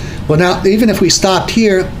 Okay? Well, now, even if we stopped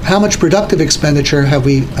here, how much productive expenditure have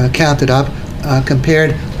we counted up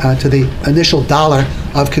compared to the initial dollar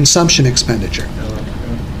of consumption expenditure?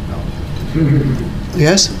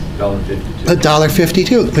 Yes?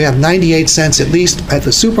 $1.52. We have 98 cents at least at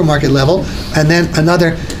the supermarket level, and then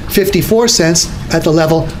another 54 cents at the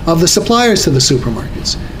level of the suppliers to the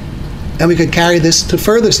supermarkets. And we could carry this to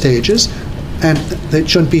further stages, and it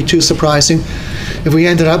shouldn't be too surprising if we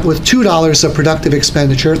ended up with $2 of productive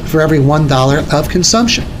expenditure for every $1 of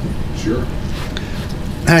consumption. Sure.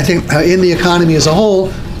 And I think in the economy as a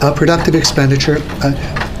whole, productive expenditure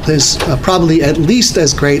is probably at least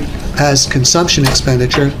as great as consumption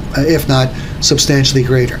expenditure, if not substantially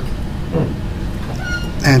greater.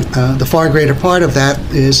 And the far greater part of that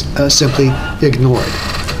is simply ignored.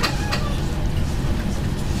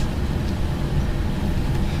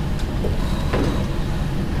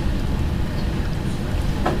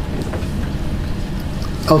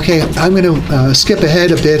 Okay, I'm going to skip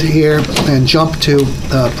ahead a bit here and jump to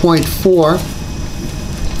point 4,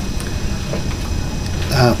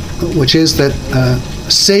 which is that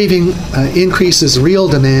saving increases real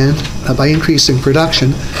demand by increasing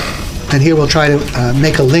production. And here we'll try to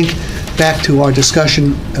make a link back to our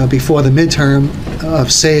discussion before the midterm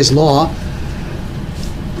of Say's law.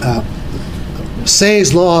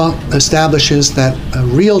 Say's law establishes that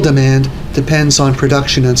real demand depends on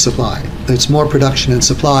production and supply. It's more production and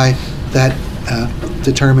supply that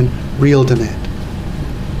determine real demand.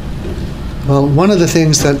 Well, one of the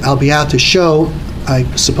things that I'll be out to show, I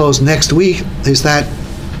suppose next week, is that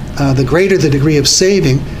the greater the degree of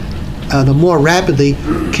saving, the more rapidly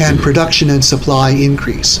can production and supply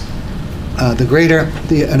increase. The greater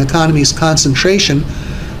an economy's concentration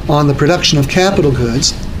on the production of capital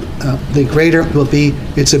goods, the greater will be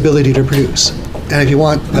its ability to produce. And if you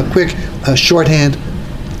want a quick shorthand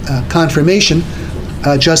confirmation,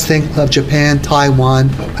 just think of Japan, Taiwan,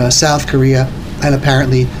 South Korea, and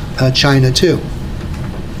apparently China too.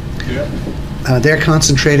 Yeah. They're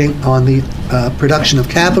concentrating on the production of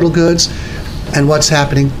capital goods and what's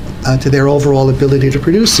happening to their overall ability to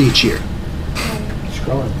produce each year. It's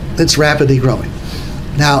growing. It's rapidly growing.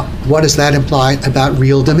 Now, what does that imply about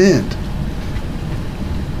real demand?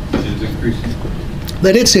 It's increasing.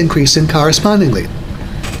 That it's increasing correspondingly.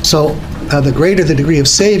 So the greater the degree of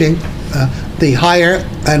saving, the higher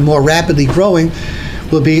and more rapidly growing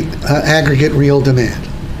will be aggregate real demand.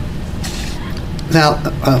 Now,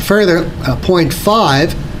 further, point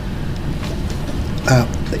 5,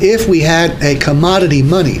 if we had a commodity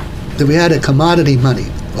money,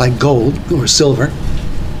 like gold or silver,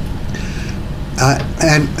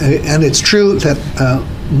 and it's true that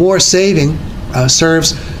more saving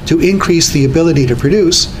serves to increase the ability to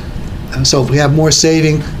produce. So if we have more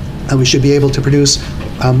saving, we should be able to produce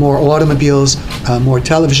more automobiles, more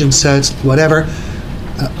television sets, whatever.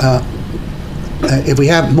 If we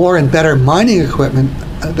have more and better mining equipment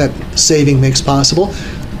that saving makes possible,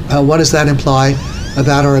 what does that imply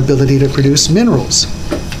about our ability to produce minerals?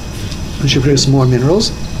 We should produce more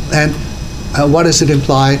minerals. And what does it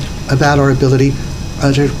imply about our ability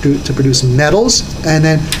to produce metals? And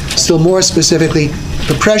then still more specifically,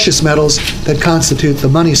 the precious metals that constitute the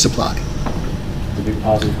money supply. There'd be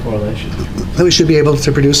positive correlation. We should be able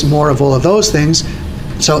to produce more of all of those things.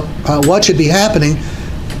 So what should be happening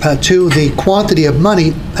to the quantity of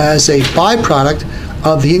money as a byproduct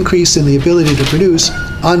of the increase in the ability to produce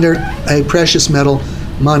under a precious metal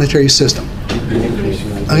monetary system.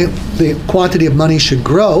 The quantity of money should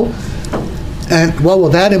grow, and what will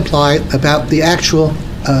that imply about the actual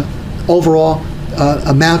overall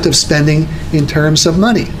amount of spending in terms of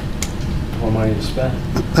money? More money to spend.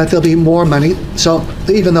 That there'll be more money. So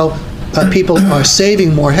even though people are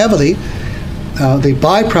saving more heavily, the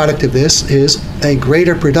byproduct of this is a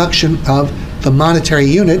greater production of the monetary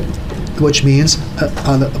unit, which means,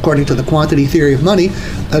 according to the quantity theory of money,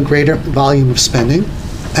 a greater volume of spending.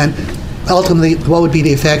 And ultimately, what would be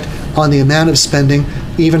the effect on the amount of spending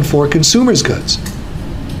even for consumers' goods?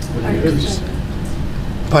 Would increase.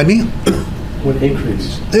 Pardon me? Would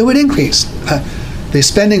increase. It would increase. The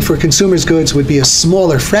spending for consumers' goods would be a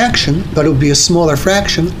smaller fraction, but it would be a smaller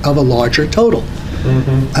fraction of a larger total.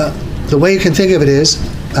 The way you can think of it is,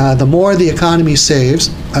 the more the economy saves,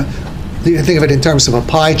 you can think of it in terms of a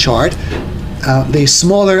pie chart, the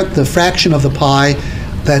smaller the fraction of the pie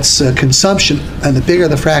that's consumption, and the bigger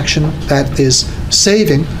the fraction that is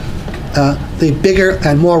saving, the bigger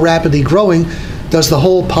and more rapidly growing does the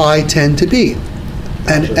whole pie tend to be.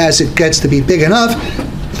 And as it gets to be big enough,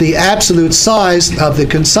 the absolute size of the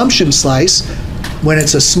consumption slice, when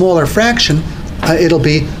it's a smaller fraction, it'll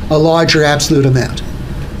be a larger absolute amount.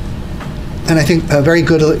 And I think very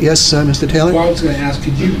good. Yes, Mr. Taylor? Well, I was going to ask,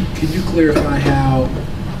 could you clarify how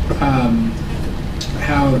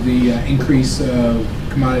the increase of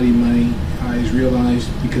commodity money is realized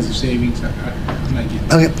because of savings? I'm not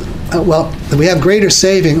getting Okay. Well, if we have greater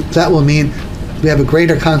saving, that will mean we have a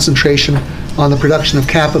greater concentration on the production of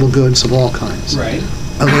capital goods of all kinds. Right.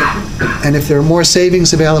 Okay. And if there are more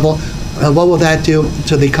savings available, what will that do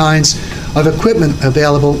to the kinds of equipment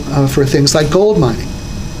available for things like gold mining?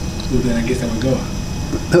 Well, then I guess that would go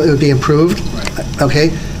up. It would be improved. Right.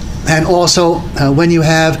 Okay. And also, when you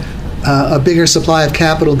have a bigger supply of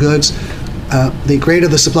capital goods, the greater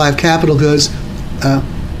the supply of capital goods,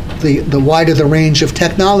 the wider the range of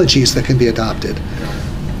technologies that can be adopted.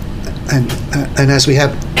 And as we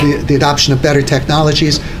have the adoption of better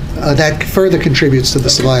technologies, that further contributes to the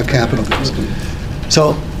supply of capital goods.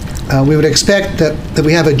 So we would expect that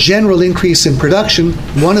we have a general increase in production.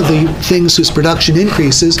 One of the things whose production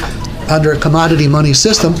increases under a commodity money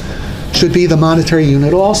system should be the monetary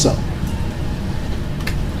unit also.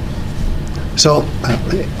 So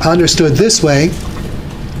understood this way,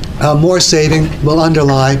 more saving will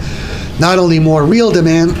underlie not only more real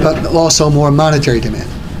demand, but also more monetary demand.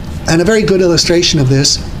 And a very good illustration of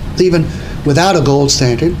this, even without a gold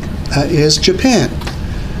standard, is Japan.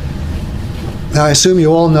 Now, I assume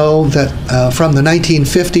you all know that from the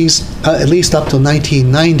 1950s, at least up till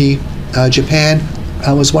 1990, Japan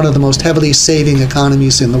was one of the most heavily saving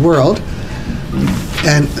economies in the world.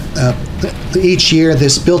 And each year,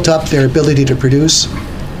 this built up their ability to produce.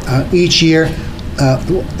 Each year,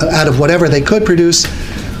 out of whatever they could produce,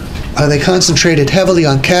 they concentrated heavily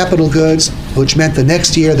on capital goods, which meant the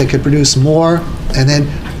next year they could produce more, and then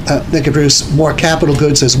they could produce more capital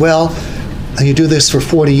goods as well. And you do this for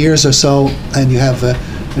 40 years or so, and you have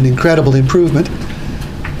an incredible improvement.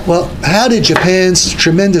 Well, how did Japan's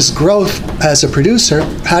tremendous growth as a producer,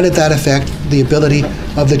 how did that affect the ability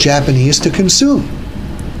of the Japanese to consume?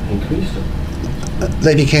 Increased it.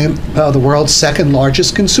 They became the world's second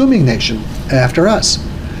largest consuming nation after us.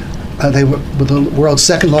 They were the world's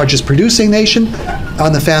second largest producing nation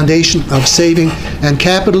on the foundation of saving and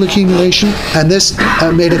capital accumulation, and this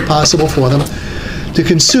made it possible for them to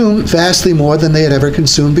consume vastly more than they had ever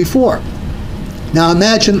consumed before. Now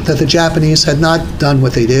imagine that the Japanese had not done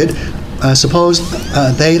what they did. Suppose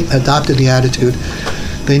they adopted the attitude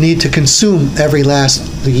they need to consume every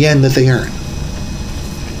last yen that they earn.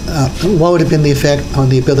 What would have been the effect on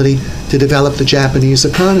the ability to develop the Japanese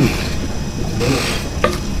economy?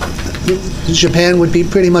 Japan would be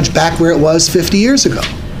pretty much back where it was 50 years ago.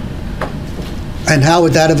 And how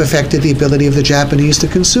would that have affected the ability of the Japanese to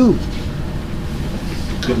consume?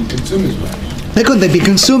 Couldn't consume as much. They couldn't be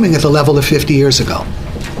consuming at the level of 50 years ago.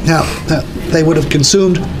 Now, they would have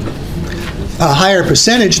consumed a higher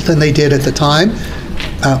percentage than they did at the time.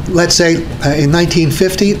 Let's say in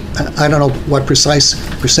 1950, I don't know what precise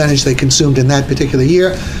percentage they consumed in that particular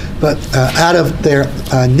year, but out of their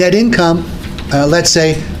net income, let's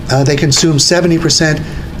say they consumed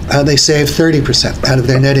 70%, they saved 30% out of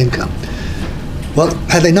their net income. Well,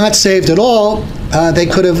 had they not saved at all, they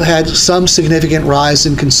could have had some significant rise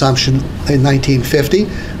in consumption in 1950.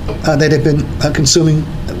 They'd have been consuming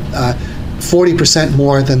 40%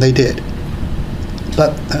 more than they did.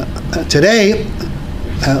 But today,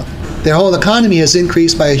 their whole economy has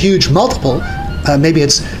increased by a huge multiple maybe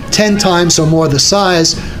it's 10 times or more the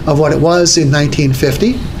size of what it was in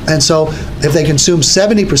 1950. And so if they consume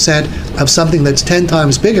 70% of something that's 10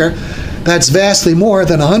 times bigger, that's vastly more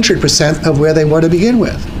than 100% of where they were to begin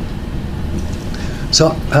with. So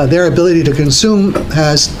their ability to consume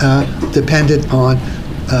has depended on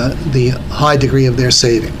the high degree of their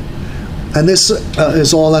saving. And this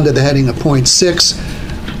is all under the heading of point 6.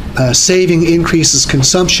 Saving increases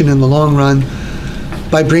consumption in the long run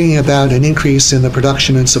by bringing about an increase in the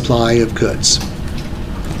production and supply of goods.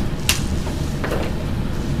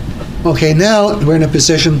 Okay, now we're in a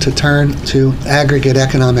position to turn to aggregate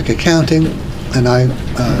economic accounting, and I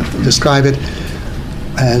describe it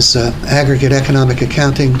as aggregate economic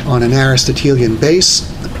accounting on an Aristotelian base,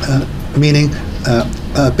 meaning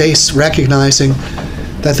a base recognizing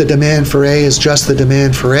that the demand for A is just the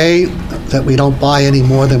demand for A, that we don't buy any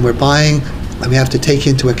more than we're buying, and we have to take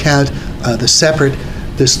into account the separate,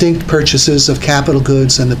 distinct purchases of capital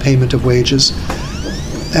goods and the payment of wages.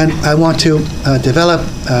 And I want to develop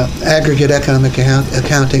aggregate economic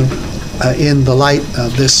accounting in the light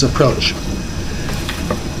of this approach.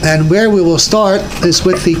 And where we will start is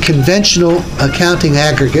with the conventional accounting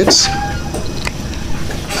aggregates.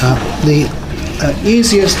 The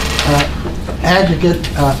easiest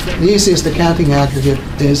accounting aggregate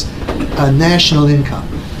is national income,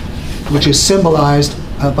 which is symbolized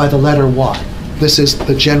by the letter Y. This is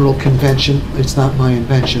the general convention. It's not my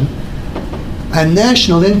invention. And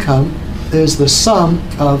national income is the sum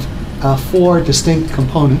of 4 distinct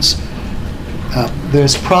components.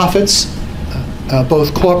 There's profits,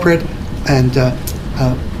 both corporate and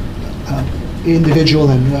individual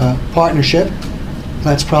and partnership.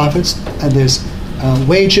 That's profits. And there's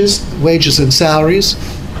wages and salaries.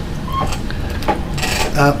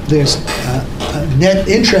 There's net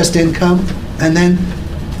interest income, and then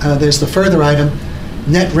there's the further item,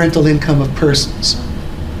 net rental income of persons.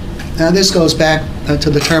 Now this goes back to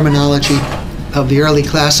the terminology of the early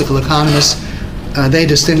classical economists. They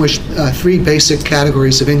distinguished 3 basic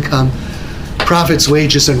categories of income: profits,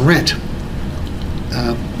 wages, and rent.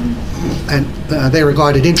 And they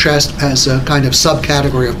regarded interest as a kind of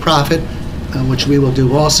subcategory of profit, which we will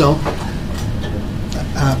do also.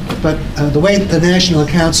 But the way the national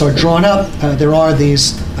accounts are drawn up, there are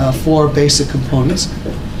these 4 basic components.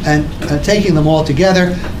 And taking them all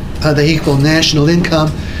together, they equal national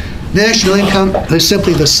income. National income is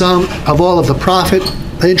simply the sum of all of the profit,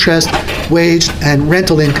 interest, wage, and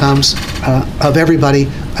rental incomes of everybody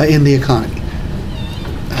in the economy.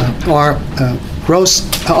 Our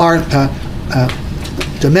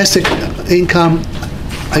domestic income,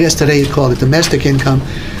 I guess today you'd call it domestic income,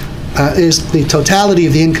 is the totality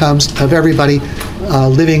of the incomes of everybody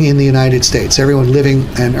living in the United States, everyone living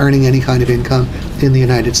and earning any kind of income in the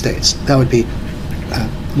United States. That would be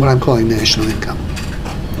what I'm calling national income.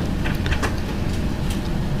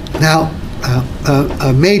 Now,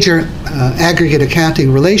 a major aggregate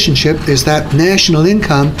accounting relationship is that national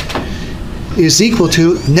income is equal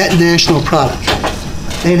to net national product,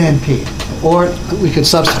 NNP, or we could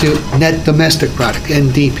substitute net domestic product,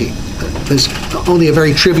 NDP. There's only a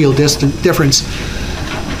very trivial difference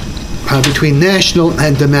between national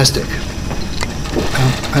and domestic.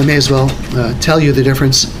 I may as well tell you the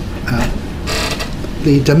difference.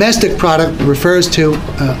 The domestic product refers to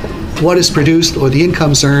what is produced or the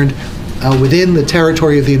incomes earned within the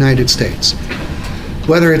territory of the United States,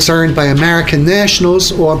 whether it's earned by American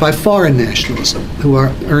nationals or by foreign nationals who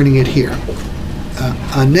are earning it here.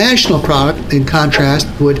 A national product, in contrast,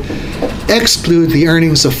 would exclude the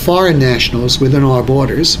earnings of foreign nationals within our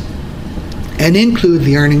borders and include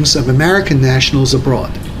the earnings of American nationals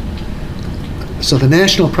abroad. So the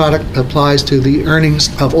national product applies to the earnings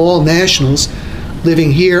of all nationals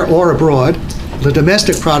living here or abroad. The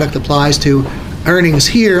domestic product applies to earnings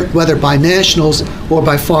here, whether by nationals or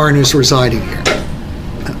by foreigners residing here.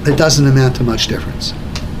 It doesn't amount to much difference.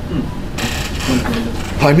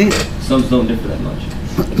 Pardon me? Sums don't differ that much.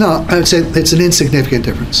 No, I would say it's an insignificant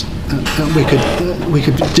difference. We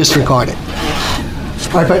could disregard it.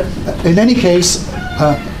 All right, but in any case,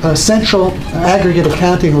 a central aggregate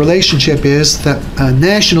accounting relationship is that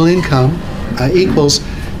national income equals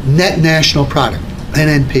net national product,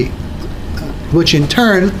 NNP, which in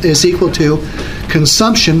turn is equal to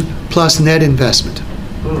consumption plus net investment.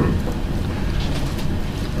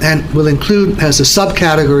 And will include as a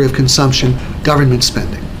subcategory of consumption government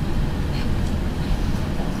spending.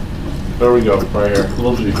 There we go, right here.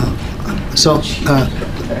 Little G. So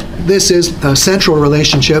this is a central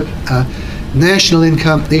relationship. National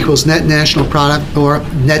income equals net national product or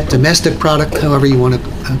net domestic product, however you want to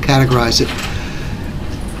categorize it.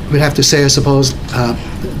 We'd have to say, I suppose,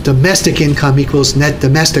 domestic income equals net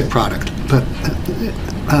domestic product, but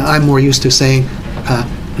I'm more used to saying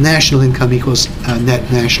national income equals net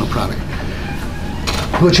national product,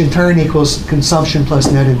 which in turn equals consumption plus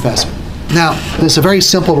net investment. Now, there's a very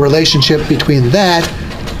simple relationship between that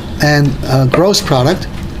and gross product,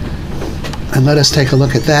 and let us take a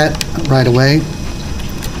look at that right away.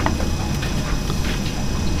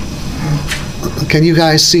 Can you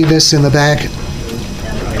guys see this in the back?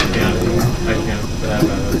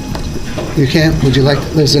 You can't? Would you like,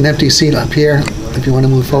 there's an empty seat up here if you want to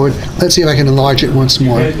move forward. Let's see if I can enlarge it once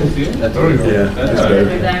more.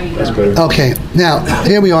 Okay, now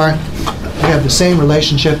here we are. We have the same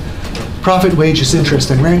relationship. Profit, wages, interest,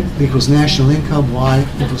 and rent equals national income. Y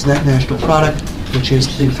equals net national product, which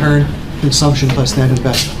is in turn consumption plus net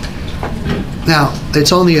investment. Now,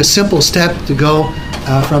 it's only a simple step to go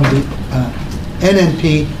from the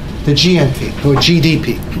NNP to GNP, or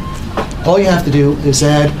GDP. All you have to do is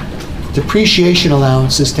add depreciation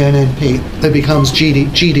allowances to NNP. That becomes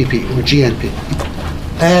GDP, or GNP.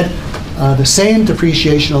 Add the same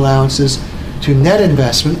depreciation allowances to net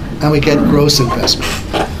investment, and we get gross investment.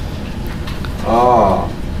 Ah.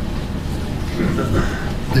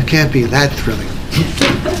 It can't be that thrilling.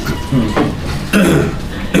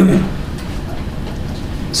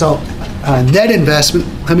 So, net investment,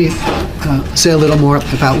 let me say a little more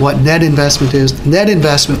about what net investment is. Net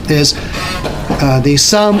investment is the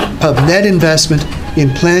sum of net investment in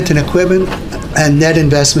plant and equipment and net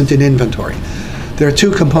investment in inventory. There are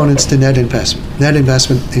two components to net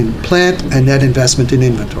investment in plant and net investment in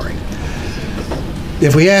inventory.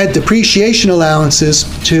 If we add depreciation allowances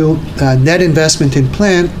to net investment in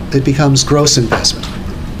plant, it becomes gross investment.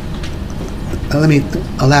 Let me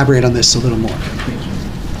elaborate on this a little more.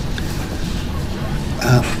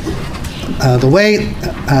 The way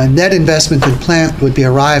net investment in plant would be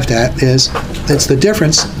arrived at is, it's the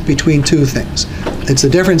difference between two things. It's the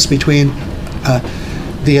difference between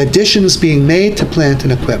the additions being made to plant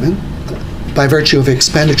and equipment by virtue of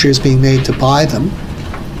expenditures being made to buy them,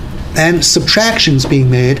 and subtractions being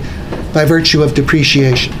made by virtue of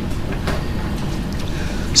depreciation.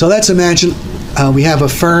 So let's imagine we have a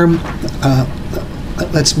firm,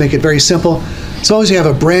 let's make it very simple. Suppose you have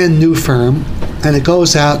a brand new firm and it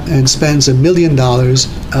goes out and spends $1 million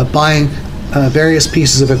buying various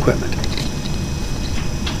pieces of equipment.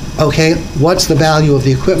 Okay, what's the value of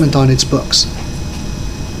the equipment on its books?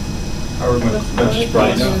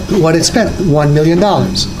 What it spent, $1 million,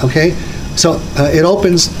 okay? So it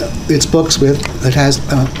opens its books with, it has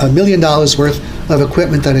 $1 million worth of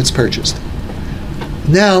equipment that it's purchased.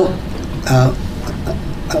 Now,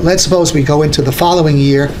 let's suppose we go into the following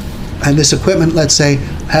year, and this equipment, let's say,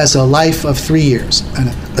 has a life of 3 years, and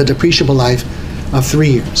a depreciable life of 3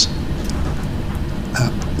 years.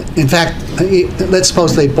 In fact, let's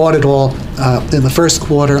suppose they bought it all in the first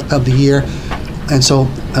quarter of the year, and so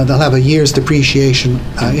they'll have a year's depreciation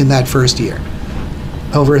in that first year,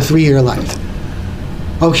 over a 3-year life.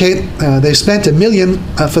 Okay, they spent $1 million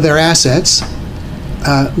for their assets.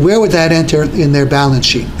 Where would that enter in their balance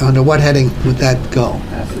sheet? Under what heading would that go?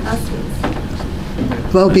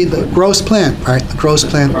 Well, it would be the gross plant, right? The gross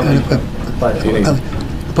plant and equipment.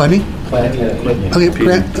 Pardon me? Plant and equipment. Okay,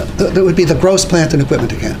 that would be the gross plant and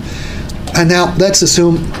equipment again. And now let's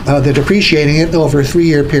assume they're depreciating it over a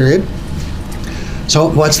 3-year period. So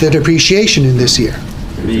what's the depreciation in this year?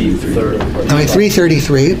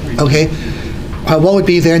 333. Okay. What would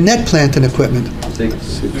be their net plant and equipment?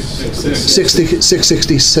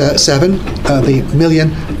 667. The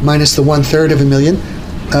million minus the 1/3 of a million.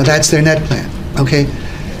 That's their net plant. Okay.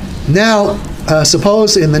 Now,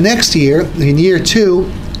 suppose in the next year, in year 2,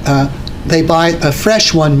 they buy a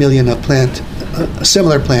fresh 1 million of plant, a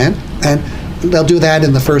similar plant, and they'll do that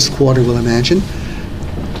in the first quarter, we'll imagine.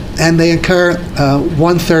 And they incur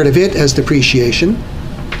 1/3 of it as depreciation.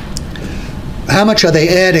 How much are they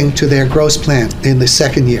adding to their gross plant in the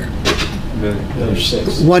second year?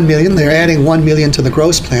 1 million. They're adding 1 million to the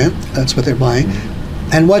gross plant. That's what they're buying.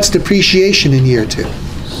 And what's depreciation in year 2?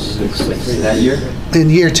 666 that year? In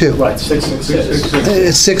year 2. Right, 666.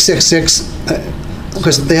 It's 666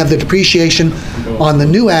 because they have the depreciation on the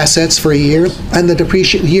new assets for a year, and the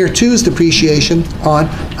year 2's depreciation on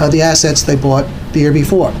the assets they bought the year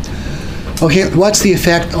before. Okay, what's the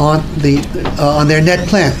effect on their net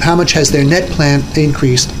plant? How much has their net plant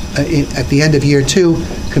increased at the end of year 2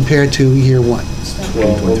 compared to year 1?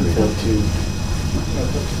 12.2.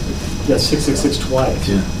 That's 666 twice.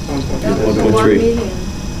 That's 1 million.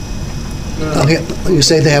 Okay, you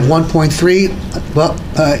say they have 1.3. Well,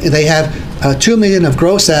 they have 2 million of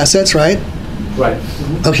gross assets, right? Right.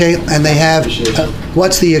 Okay, and they have,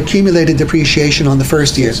 what's the accumulated depreciation on the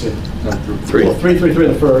first year? 333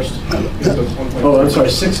 in the first. Oh, I'm sorry,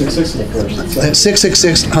 666 in the first.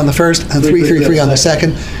 666 on the first and 333 on the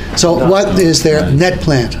second. So what is their net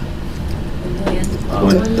plant?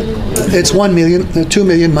 It's 1 million, 2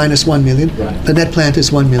 million minus 1 million. The net plant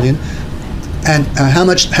is 1 million. And how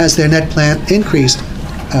much has their net plant increased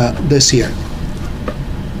this year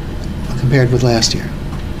compared with last year?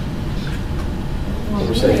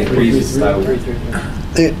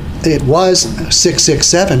 It was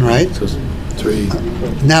 667, right?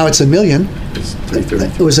 Now it's 1 million.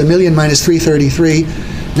 It was 1 million minus 333.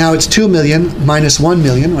 Now it's 2 million minus 1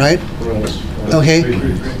 million, right?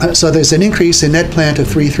 Okay. So there's an increase in net plant of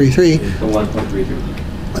 333.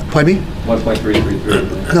 1.33. Pardon me?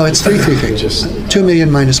 1.333. No, it's 333. 2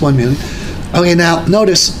 million minus 1 million. Okay, now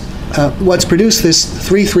notice what's produced this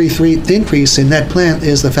 333 increase in net plant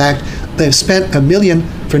is the fact they've spent $1 million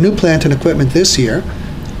for new plant and equipment this year.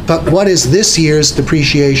 But what is this year's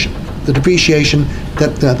depreciation? The depreciation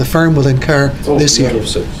that the firm will incur this year.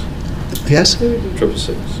 Yes?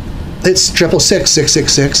 666. It's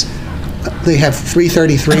 666. They have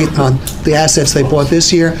 333 on the assets they bought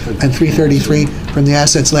this year and 333 from the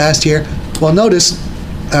assets last year. Well, notice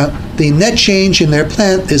the net change in their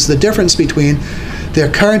plant is the difference between their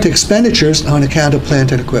current expenditures on account of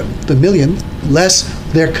plant and equipment, the million, less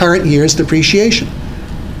their current year's depreciation.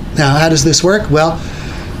 Now, how does this work? Well,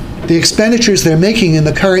 the expenditures they're making in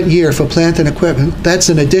the current year for plant and equipment, that's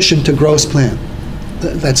in addition to gross plant.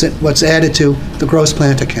 That's it, what's added to the gross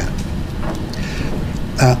plant account.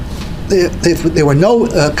 If there were no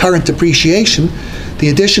current depreciation, the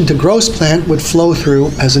addition to gross plant would flow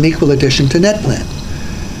through as an equal addition to net plant.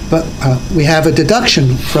 But we have a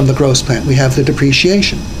deduction from the gross plant. We have the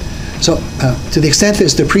depreciation. So to the extent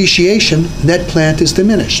there's depreciation, net plant is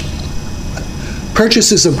diminished.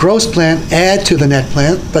 Purchases of gross plant add to the net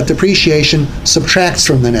plant, but depreciation subtracts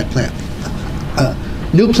from the net plant.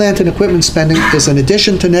 New plant and equipment spending is an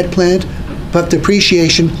addition to net plant, but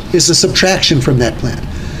depreciation is a subtraction from net plant.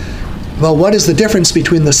 Well, what is the difference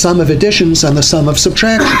between the sum of additions and the sum of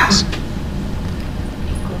subtractions?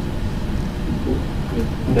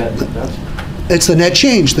 It's the net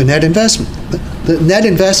change, the net investment. The net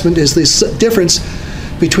investment is the difference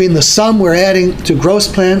between the sum we're adding to gross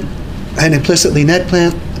plant and implicitly net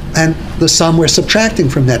plant and the sum we're subtracting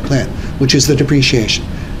from net plant, which is the depreciation.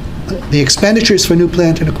 The expenditures for new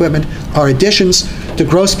plant and equipment are additions to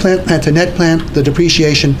gross plant and to net plant. The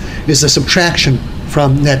depreciation is a subtraction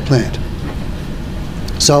from net plant.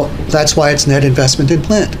 So that's why it's net investment in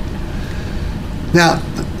plant. Now,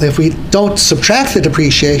 if we don't subtract the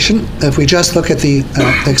depreciation, if we just look at the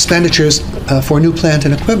expenditures for new plant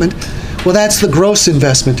and equipment, well, that's the gross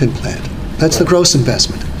investment in plant. That's the gross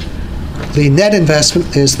investment. The net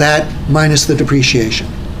investment is that minus the depreciation.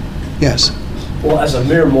 Yes? Well, as a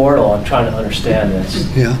mere mortal, I'm trying to understand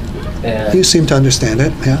this. Yeah. And You seem to understand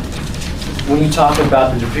it, yeah. when you talk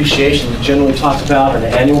about the depreciation, you generally talk about on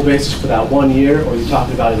an annual basis for that 1 year, or you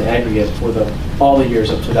talk about an aggregate for all the years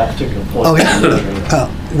up to that particular point? Okay.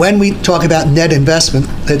 When we talk about net investment,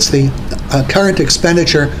 it's the current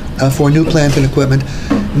expenditure for new plant and equipment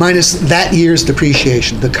minus that year's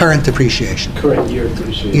depreciation, the current depreciation. Current year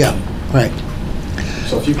depreciation. Yeah, right.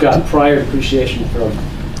 So if you've got prior depreciation from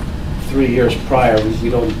 3 years prior, we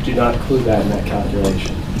do not include that in that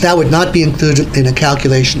calculation. That would not be included in a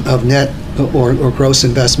calculation of net or gross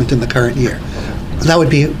investment in the current year. That would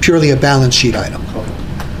be purely a balance sheet item.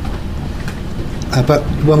 But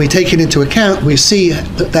when we take it into account, we see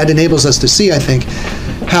that enables us to see, I think,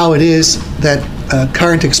 how it is that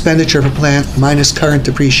current expenditure for plant minus current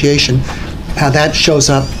depreciation, how that shows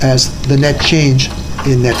up as the net change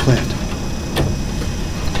in net plant.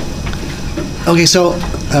 Okay, so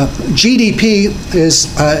GDP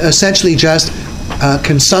is essentially just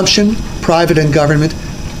consumption, private and government,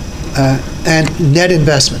 and net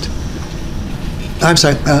investment. I'm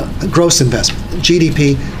sorry, gross investment.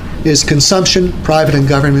 GDP is consumption, private and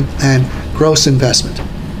government, and gross investment.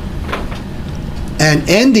 And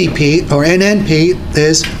NDP, or NNP,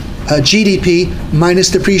 is GDP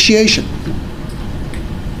minus depreciation.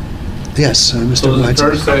 Yes, Mr. So is it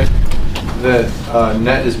fair to Reisman. say that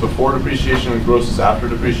net is before depreciation and gross is after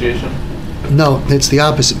depreciation? No, it's the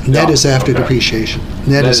opposite. Net No, is after okay. depreciation.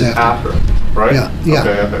 Net is after, right? Yeah.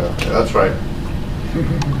 Okay, that's right.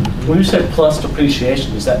 When you say plus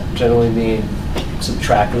depreciation, does that generally mean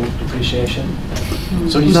subtracting depreciation?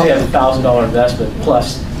 So when you say a $1,000 investment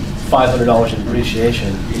plus $500 in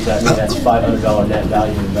depreciation, does that mean that's $500 net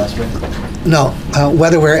value investment? No,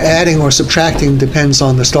 whether we're adding or subtracting depends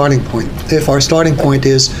on the starting point. If our starting point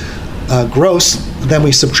is gross, then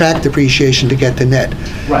we subtract depreciation to get to net.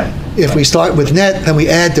 Right. If we start with net, then we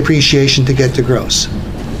add depreciation to get to gross.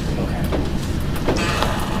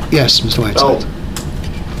 Yes, Mr. Whiteside.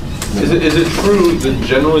 Is it true that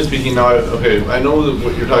generally speaking now, okay, I know that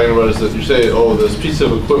what you're talking about is that you say, oh, this piece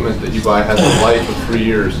of equipment that you buy has a life of 3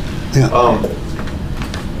 years. Yeah.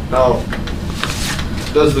 Now,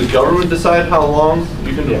 does the government decide how long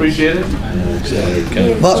you can depreciate it?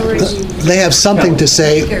 Well, they have something to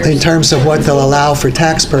say in terms of what they'll allow for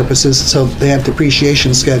tax purposes, so they have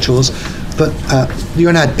depreciation schedules, but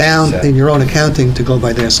you're not bound in your own accounting to go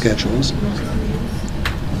by their schedules.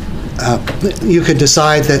 You could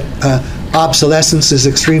decide that obsolescence is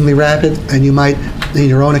extremely rapid, and you might, in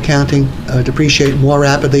your own accounting, depreciate more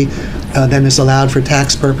rapidly than is allowed for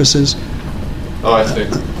tax purposes. Oh, I see.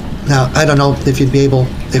 Now, I don't know if you'd be able,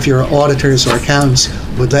 if your auditors or accountants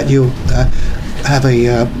would let you have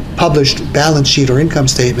a published balance sheet or income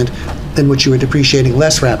statement in which you were depreciating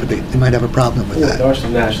less rapidly. You might have a problem with that. There are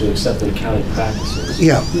some nationally accepted accounting practices.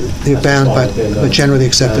 Yeah, you're bound by generally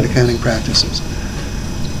accepted accounting practices.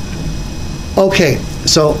 Okay,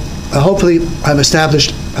 so hopefully I've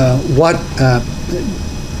established what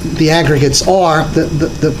the aggregates are.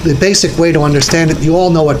 The basic way to understand it, you all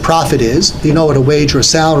know what profit is, you know what a wage or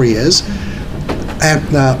salary is, and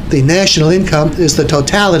the national income is the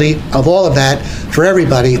totality of all of that for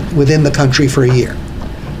everybody within the country for a year.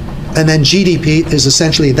 And then GDP is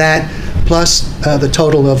essentially that plus the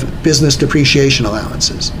total of business depreciation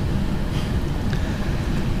allowances.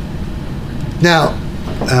 Now,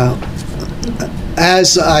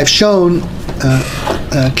 as I've shown,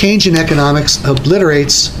 Keynesian economics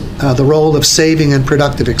obliterates the role of saving and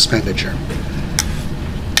productive expenditure.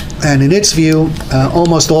 And in its view,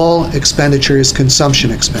 almost all expenditure is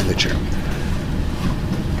consumption expenditure.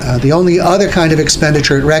 The only other kind of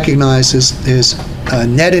expenditure it recognizes is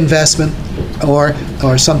net investment or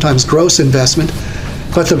sometimes gross investment.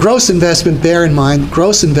 But the gross investment, bear in mind,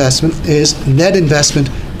 gross investment is net investment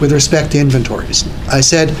with respect to inventories. I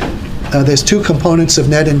said there's two components of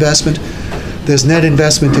net investment. There's net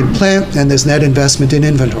investment in plant and there's net investment in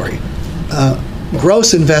inventory.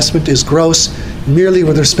 Gross investment is gross merely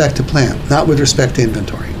with respect to plant, not with respect to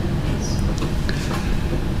inventory.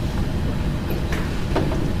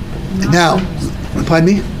 Now, pardon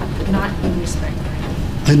me? Not in respect.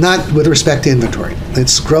 And not with respect to inventory.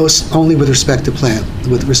 It's gross only with respect to plant.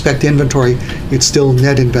 With respect to inventory, it's still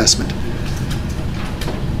net investment.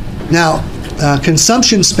 Now,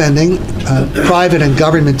 consumption spending, private and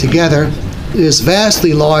government together, is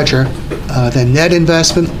vastly larger than net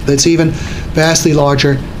investment. It's even vastly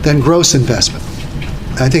larger than gross investment.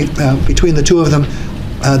 I think between the two of them,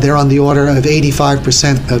 they're on the order of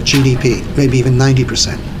 85% of GDP, maybe even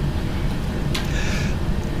 90%.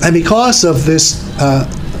 And because of this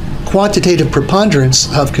quantitative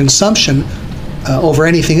preponderance of consumption over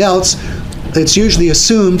anything else, it's usually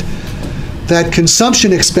assumed that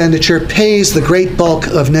consumption expenditure pays the great bulk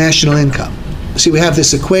of national income. See, we have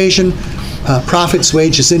this equation, profits,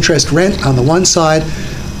 wages, interest, rent on the one side,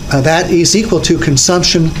 that is equal to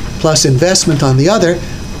consumption plus investment on the other,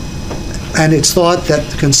 and it's thought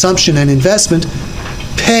that consumption and investment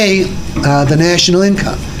pay the national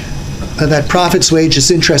income. That profits,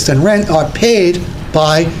 wages, interest, and rent are paid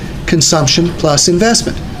by consumption plus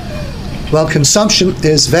investment. Well, consumption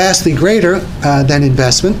is vastly greater than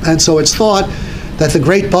investment, and so it's thought that the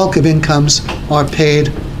great bulk of incomes are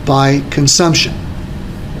paid by consumption.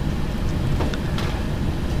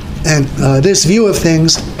 And this view of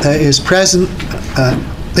things is present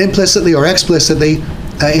implicitly or explicitly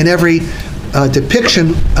in every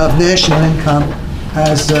depiction of national income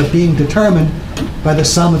as being determined by the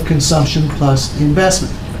sum of consumption plus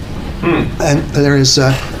investment. And there is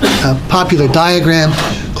a popular diagram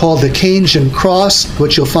called the Keynesian cross,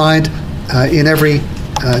 which you'll find in every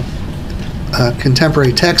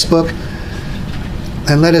contemporary textbook.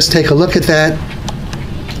 And let us take a look at that.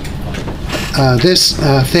 This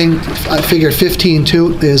thing, figure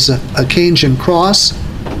 15.2, is a Keynesian cross.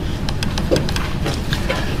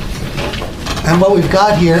 And what we've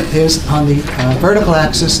got here is on the vertical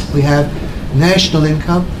axis, we have national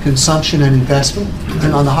income, consumption, and investment.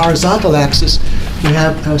 And on the horizontal axis, we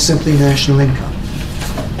have simply national income.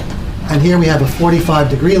 And here we have a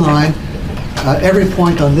 45-degree line. Every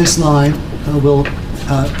point on this line will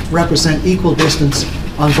represent equal distance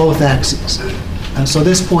on both axes. So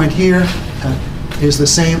this point here is the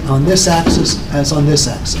same on this axis as on this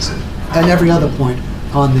axis, and every other point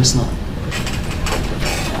on this line.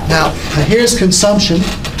 Now, here's consumption,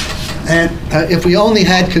 and if we only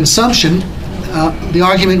had consumption, the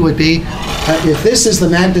argument would be if this is the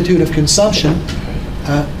magnitude of consumption,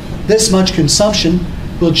 this much consumption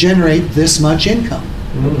will generate this much income.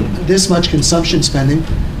 This much consumption spending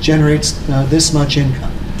generates this much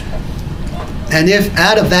income. And if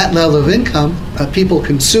out of that level of income, people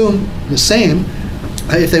consume the same,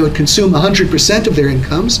 if they would consume 100% of their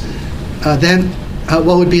incomes, then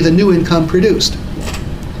what would be the new income produced?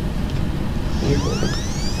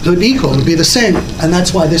 It would be equal, it would be the same, and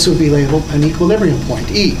that's why this would be labeled an equilibrium point,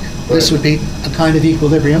 E. This would be a kind of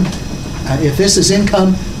equilibrium. If this is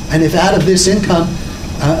income, and if out of this income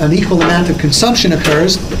an equal amount of consumption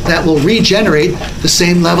occurs, that will regenerate the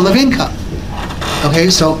same level of income. Okay,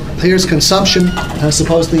 so here's consumption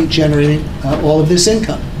supposedly generating all of this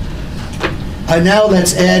income. Now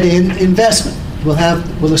let's add in investment.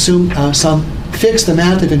 We'll assume some fixed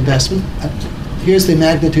amount of investment. Here's the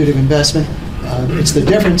magnitude of investment. It's the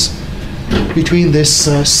difference between this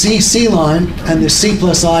CC line and this C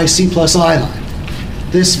plus I line.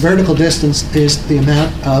 This vertical distance is the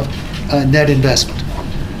amount of net investment.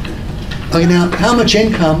 Okay, now how much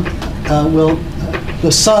income will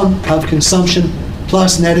the sum of consumption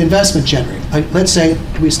plus net investment generate? Let's say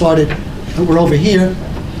we're over here,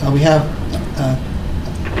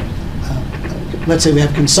 let's say we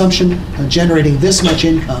have consumption generating this much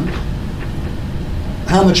income.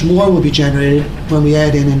 How much more will be generated when we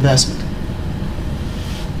add in investment?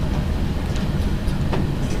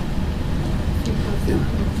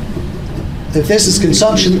 If this is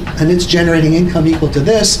consumption and it's generating income equal to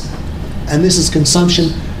this, and this is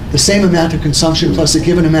consumption, the same amount of consumption plus a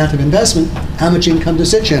given amount of investment, how much income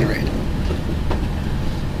does it generate?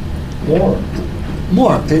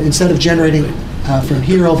 More. Instead of generating from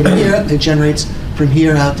here over to here, it generates from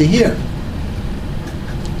here out to here.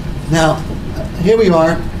 Now, here we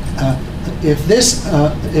are. If this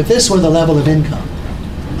were the level of income,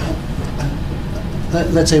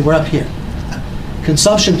 let's say we're up here.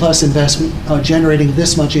 Consumption plus investment are generating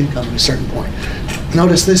this much income at a certain point.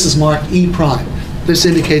 Notice this is marked E prime. This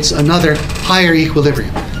indicates another higher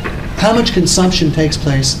equilibrium. How much consumption takes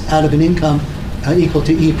place out of an income equal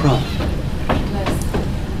to E prime?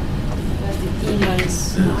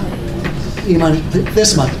 E minus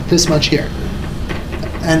this much here.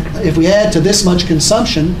 And if we add to this much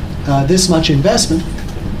consumption, this much investment,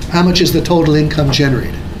 how much is the total income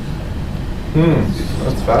generated?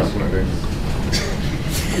 That's fascinating.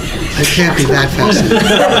 It can't be that fascinating.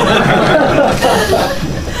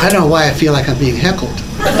 I don't know why I feel like I'm being heckled. It's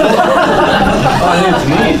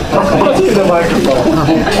me. The microphone.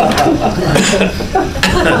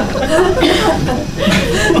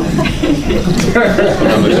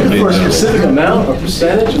 For a specific amount or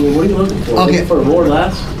percentage? I mean, what are you looking for? Are you looking for more or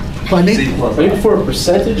less? Pardon me? Are you looking for a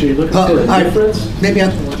percentage? Or are you looking for a difference? Maybe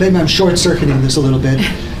I'm short-circuiting this a little bit.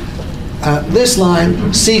 This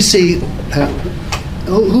line, CC,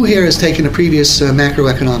 who here has taken a previous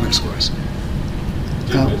macroeconomics course?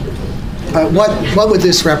 What would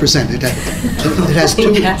this represent? It has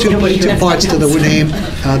two parts to the name.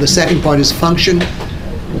 The second part is function.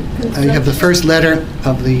 You have the first letter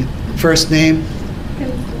of the first name.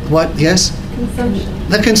 What? Yes? Consumption.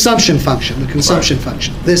 The consumption function. The consumption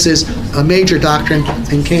function. This is a major doctrine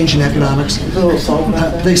in Keynesian economics.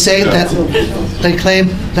 They say that they claim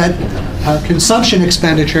that consumption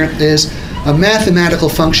expenditure is a mathematical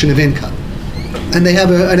function of income, and they have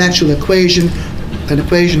an actual equation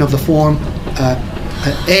of the form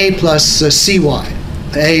A plus CY.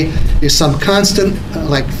 A is some constant,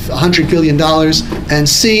 like $100 billion, and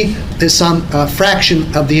C is some fraction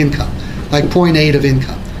of the income, like 0.8 of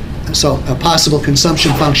income. So a possible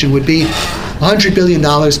consumption function would be $100 billion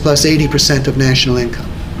plus 80% of national income.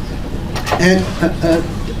 And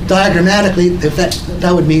diagrammatically, if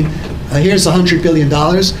that would mean here's $100 billion,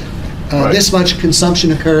 this much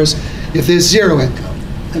consumption occurs if there's zero income.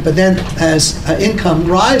 But then as income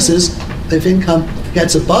rises, if income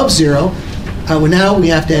gets above zero, now we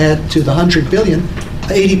have to add to the 100 billion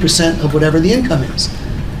 80% of whatever the income is.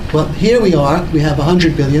 Well, here we are, we have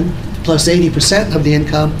 100 billion plus 80% of the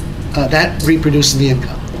income, that reproduces the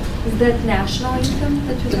income. Is that national income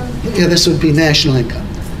that you're talking about? Yeah, this would be national income.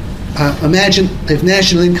 Imagine if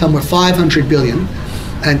national income were 500 billion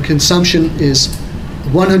and consumption is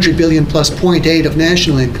 100 billion plus 0.8 of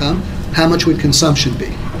national income, how much would consumption be?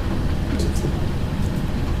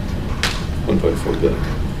 1.4 billion.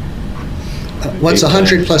 What's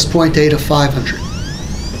 100 plus 0.8 of 500?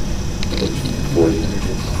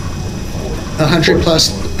 100 plus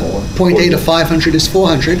 0.8 of 500 is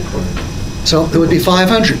 400, so it would be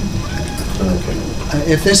 500.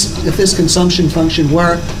 If this consumption function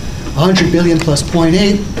were 100 billion plus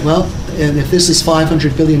 0.8, well, and if this is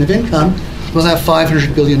 500 billion of income, we'll have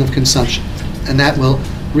 500 billion of consumption, and that will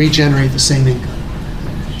regenerate the same income.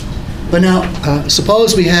 But now,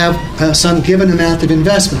 suppose we have some given amount of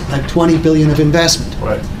investment, like 20 billion of investment.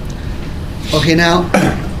 Right. Okay, now,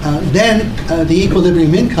 then the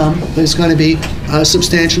equilibrium income is going to be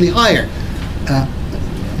substantially higher.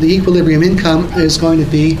 The equilibrium income is going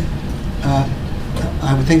to be,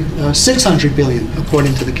 I would think, 600 billion,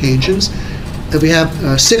 according to the Keynesians. If we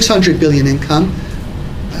have 600 billion income,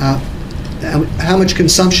 how much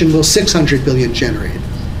consumption will 600 billion generate?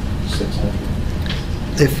 600.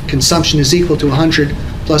 If consumption is equal to 100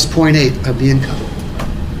 plus 0.8 of the income.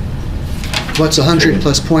 What's 100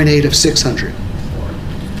 plus 0.8 of 600?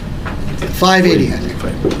 580, I think.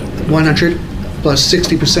 100 plus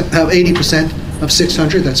 60%, 80% of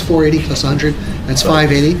 600, that's 480 plus 100, that's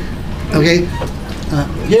 580. Okay,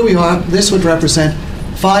 here we are. This would represent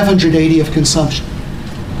 580 of consumption.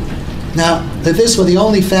 Now, if this were the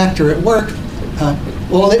only factor at work,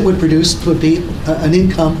 all it would produce would be an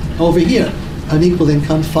income over here, an equal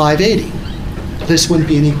income 580. This wouldn't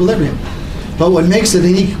be an equilibrium. But what makes it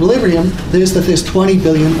an equilibrium is that there's 20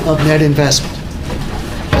 billion of net investment.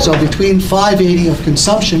 So between 580 of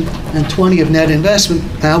consumption and 20 of net investment,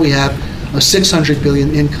 now we have a 600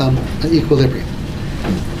 billion income equilibrium.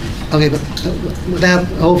 Okay, but without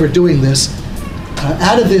overdoing this,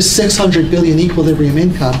 out of this 600 billion equilibrium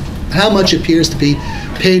income, how much appears to be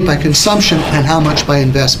paid by consumption and how much by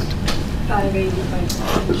investment? 580 by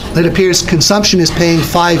consumption. It appears consumption is paying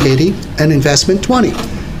 580 and investment 20.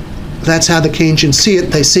 That's how the Keynesians see it.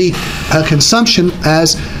 They see consumption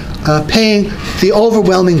as paying the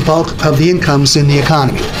overwhelming bulk of the incomes in the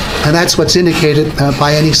economy. And that's what's indicated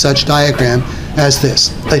by any such diagram as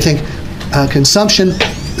this. They think consumption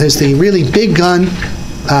is the really big gun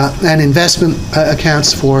and investment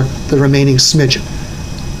accounts for the remaining smidgen.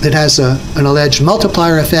 It has an alleged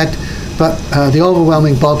multiplier effect, but the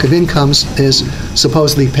overwhelming bulk of incomes is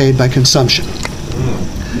supposedly paid by consumption.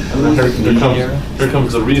 And then here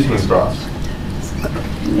comes the Reisman cross.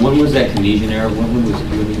 When was that Keynesian era? When was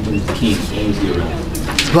Keynes? When was he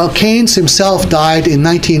around? Well, Keynes himself died in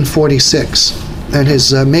 1946, and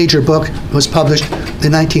his major book was published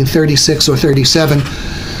in 1936 or 37.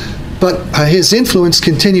 But his influence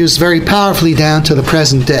continues very powerfully down to the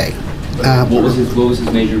present day. What was his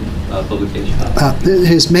major publication?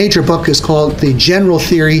 His major book is called The General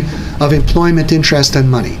Theory of Employment, Interest, and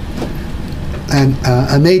Money. And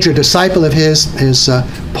a major disciple of his is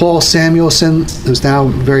Paul Samuelson, who's now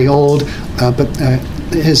very old, but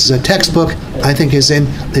his textbook, I think, is in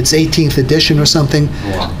its 18th edition or something.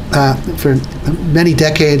 For many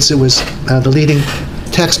decades, it was the leading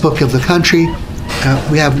textbook of the country.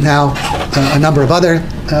 We have now a number of other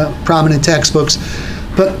prominent textbooks,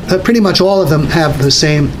 but pretty much all of them have the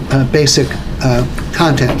same basic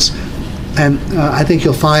contents. And I think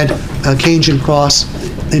you'll find a Keynesian cross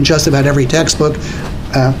in just about every textbook,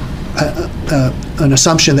 an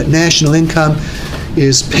assumption that national income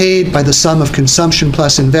is paid by the sum of consumption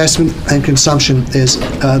plus investment, and consumption is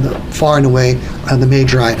far and away the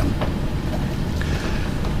major item.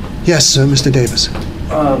 Yes, Mr. Davis.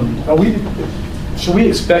 Should we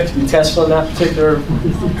expect to be tested on that particular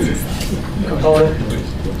component?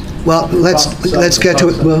 Well, let's get to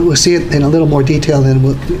it. We'll see it in a little more detail, then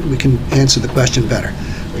we can answer the question better.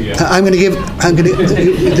 I'm going to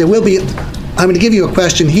give you a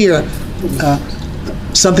question here,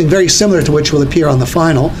 something very similar to which will appear on the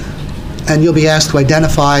final, and you'll be asked to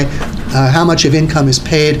identify how much of income is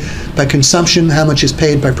paid by consumption, how much is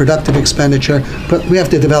paid by productive expenditure, but we have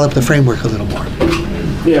to develop the framework a little more.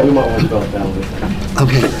 Yeah, we might want to develop that a little bit.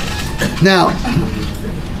 Okay. Now,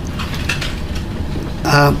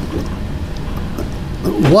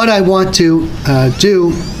 what I want to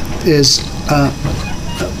do is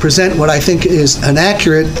present what I think is an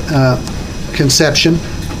accurate conception,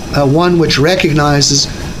 one which recognizes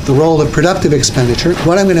the role of productive expenditure.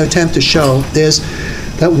 What I'm going to attempt to show is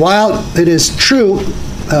that while it is true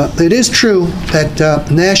that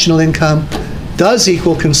national income does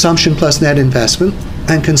equal consumption plus net investment,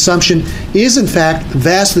 and consumption is in fact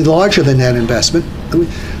vastly larger than net investment,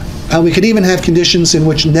 we could even have conditions in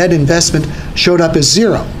which net investment showed up as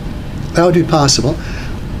zero. That would be possible.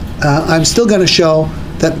 I'm still going to show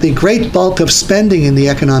that the great bulk of spending in the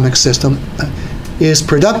economic system is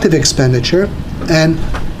productive expenditure, and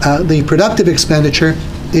the productive expenditure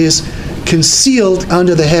is concealed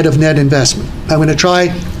under the head of net investment. I'm going to try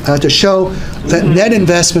to show that net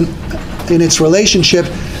investment in its relationship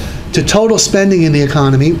to total spending in the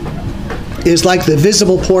economy is like the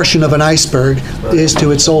visible portion of an iceberg is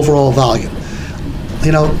to its overall volume.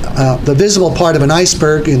 You know, the visible part of an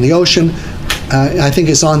iceberg in the ocean, I think,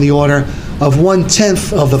 is on the order of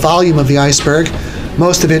 1/10 of the volume of the iceberg.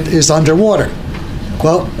 Most of it is underwater.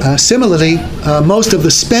 Well, similarly, most of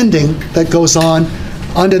the spending that goes on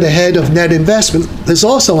under the head of net investment is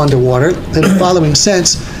also underwater in the following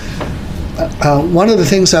sense. One of the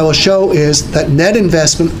things I will show is that net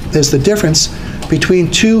investment is the difference between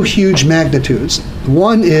two huge magnitudes.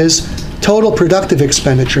 One is total productive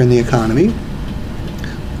expenditure in the economy,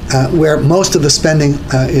 where most of the spending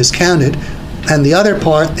is counted, and the other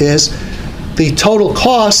part is the total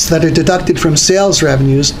costs that are deducted from sales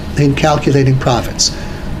revenues in calculating profits.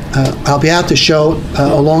 I'll be able to show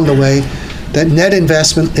along the way that net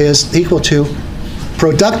investment is equal to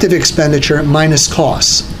productive expenditure minus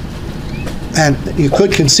costs. And you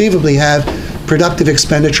could conceivably have productive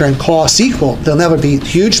expenditure and costs equal. They'll never be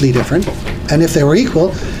hugely different. And if they were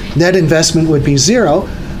equal, net investment would be zero,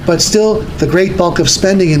 but still the great bulk of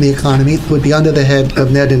spending in the economy would be under the head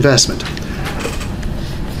of net investment.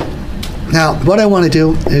 Now, what I want to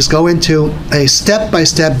do is go into a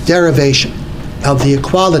step-by-step derivation of the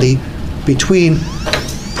equality between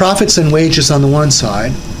profits and wages on the one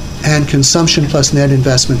side and consumption plus net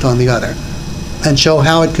investment on the other, and show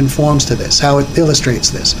how it conforms to this, how it illustrates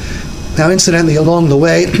this. Now, incidentally, along the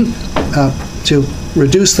way, to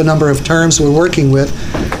reduce the number of terms we're working with,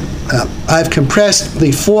 I've compressed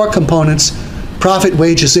the four components, profit,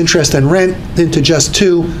 wages, interest, and rent, into just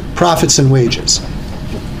two, profits and wages.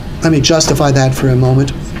 Let me justify that for a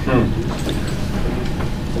moment.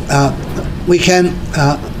 We can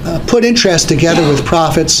put interest together with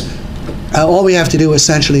profits. All we have to do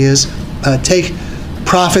essentially is take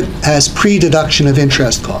profit as pre-deduction of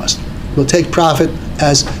interest cost. We'll take profit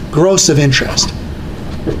as gross of interest.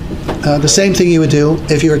 The same thing you would do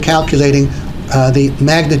if you were calculating the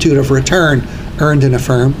magnitude of return earned in a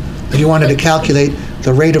firm. If you wanted to calculate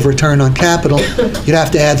the rate of return on capital, you'd have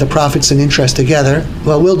to add the profits and interest together.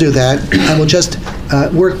 Well, we'll do that, and we'll just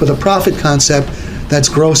work with a profit concept that's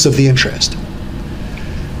gross of the interest.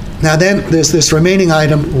 Now then, there's this remaining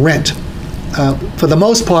item, rent. For the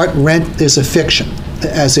most part, rent is a fiction,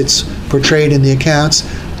 as it's portrayed in the accounts.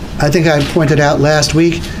 I think I pointed out last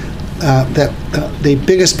week that the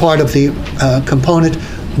biggest part of the component,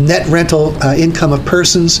 net rental income of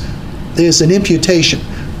persons, is an imputation.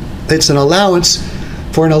 It's an allowance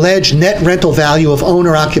for an alleged net rental value of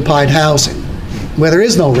owner-occupied housing, where there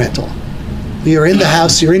is no rental. You're in the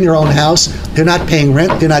house, you're in your own house, you're not paying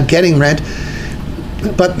rent, you're not getting rent,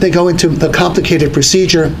 but they go into the complicated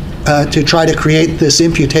procedure to try to create this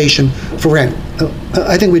imputation for rent.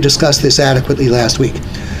 I think we discussed this adequately last week.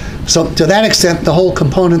 So to that extent, the whole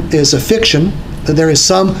component is a fiction. There is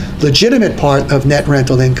some legitimate part of net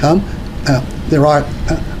rental income. There are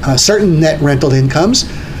certain net rental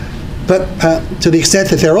incomes, but to the extent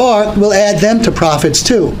that there are, we'll add them to profits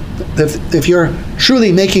too. If you're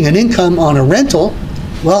truly making an income on a rental,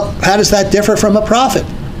 well, how does that differ from a profit?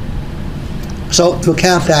 So we'll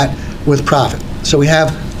count that with profit. So we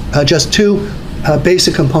have just two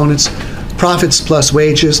basic components, profits plus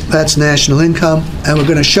wages, that's national income, and we're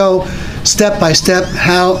going to show step by step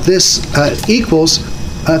how this equals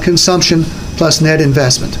consumption plus net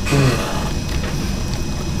investment.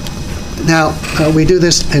 Now, we do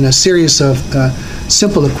this in a series of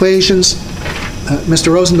simple equations.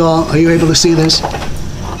 Mr. Rosendahl, are you able to see this?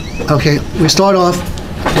 Okay, we start off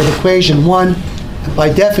with equation 1.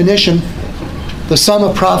 By definition, the sum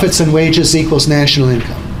of profits and wages equals national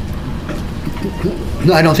income.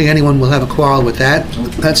 I don't think anyone will have a quarrel with that.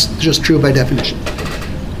 That's just true by definition.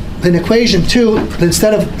 In equation 2,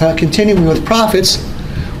 instead of continuing with profits,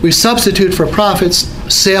 we substitute for profits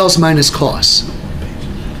sales minus costs.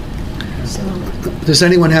 Does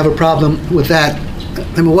anyone have a problem with that?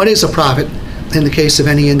 I mean, what is a profit in the case of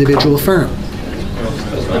any individual firm?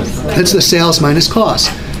 It's the sales minus costs.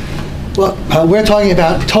 Well, we're talking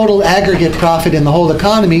about total aggregate profit in the whole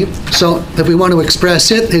economy, so if we want to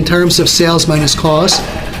express it in terms of sales minus costs,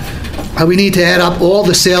 we need to add up all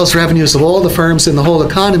the sales revenues of all the firms in the whole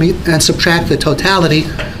economy and subtract the totality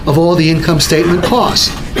of all the income statement costs.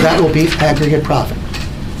 That will be aggregate profit.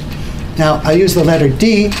 Now, I use the letter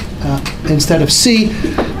D instead of C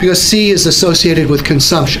because C is associated with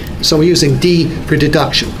consumption. So we're using D for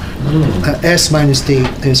deduction. S minus D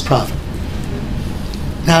is profit.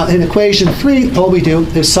 Now, in equation 3, all we do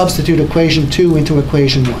is substitute equation 2 into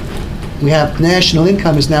equation 1. We have national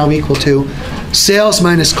income is now equal to sales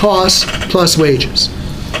minus costs plus wages.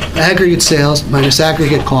 Aggregate sales minus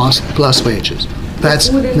aggregate costs plus wages.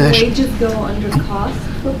 That's Would national. wages go under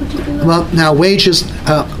costs for particular? Well, now wages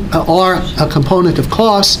are a component of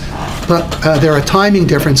costs, but there are timing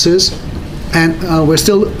differences, and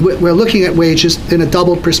we're looking at wages in a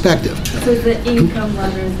double perspective. So the income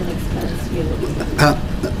rather than expense you're looking at?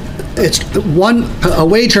 it's a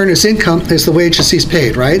wage earner's income is the wages he's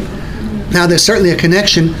paid, right? Now, there's certainly a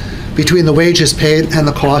connection between the wages paid and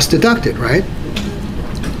the cost deducted, right?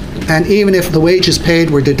 And even if the wages paid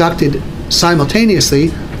were deducted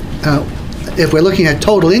simultaneously, if we're looking at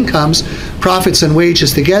total incomes, profits and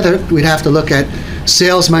wages together, we'd have to look at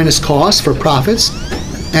sales minus costs for profits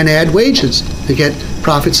and add wages to get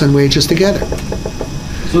profits and wages together.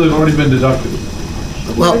 So they've already been deducted?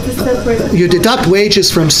 Well, you deduct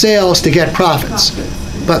wages from sales to get profits,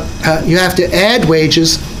 but you have to add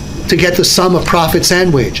wages to get the sum of profits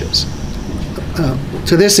and wages.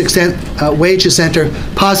 To this extent, wages enter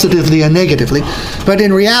positively and negatively. But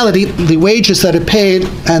in reality, the wages that are paid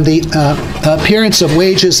and the appearance of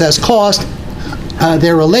wages as cost,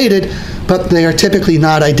 they're related, but they are typically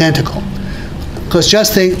not identical. Because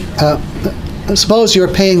just think, suppose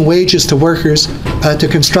you're paying wages to workers to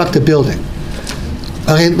construct a building.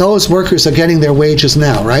 Okay, those workers are getting their wages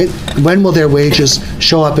now, right? When will their wages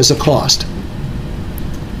show up as a cost?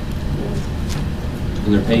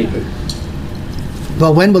 And they're paid.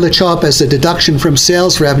 Well, when will it show up as a deduction from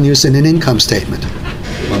sales revenues in an income statement? A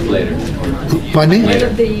month later. Pardon me? End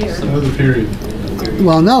of the year. Another period.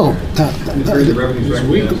 Well, no. In the period the revenue is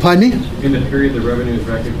recognized. Pardon me? In the period the revenue is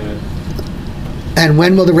recognized. And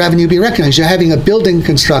when will the revenue be recognized? You're having a building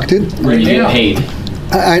constructed. When you get paid.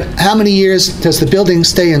 How many years does the building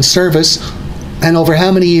stay in service, and over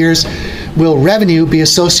how many years will revenue be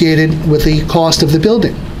associated with the cost of the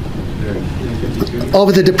building?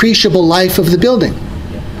 Over the depreciable life of the building.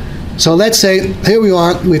 So let's say, here we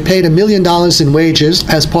are, we've paid $1 million in wages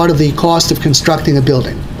as part of the cost of constructing a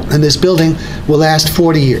building. And this building will last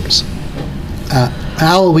 40 years.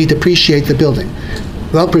 How will we depreciate the building?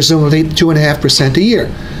 Well, presumably 2.5% a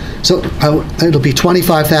year. So it'll be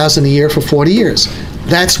 $25,000 a year for 40 years.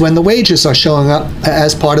 That's when the wages are showing up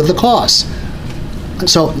as part of the cost.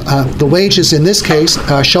 So the wages in this case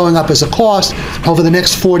are showing up as a cost over the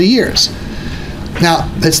next 40 years.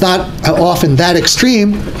 Now, it's not often that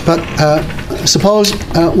extreme, but suppose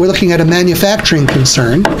we're looking at a manufacturing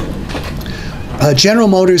concern. General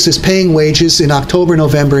Motors is paying wages in October,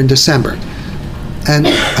 November, and December. And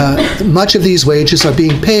much of these wages are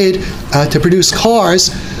being paid to produce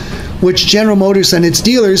cars which General Motors and its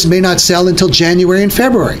dealers may not sell until January and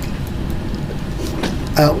February.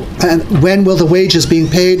 And when will the wages being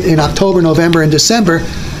paid in October, November, and December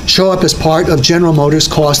show up as part of General Motors'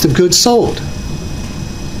 cost of goods sold?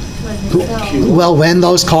 Well, when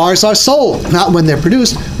those cars are sold, not when they're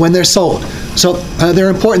produced, when they're sold. So there are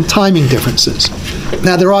important timing differences.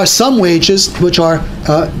 Now, there are some wages which are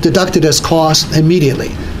deducted as cost immediately.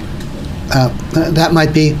 That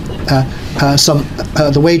might be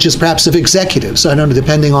the wages perhaps of executives, I don't know,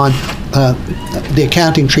 depending on the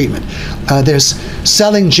accounting treatment. There's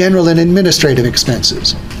selling general and administrative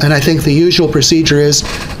expenses. And I think the usual procedure is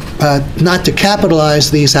not to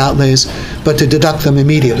capitalize these outlays, but to deduct them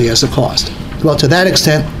immediately as a cost. Well, to that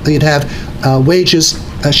extent, you'd have wages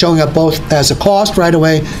showing up both as a cost right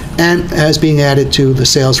away and as being added to the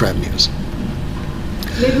sales revenues.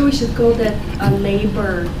 Maybe we should call that a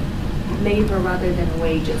labor rather than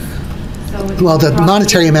wages. So well, the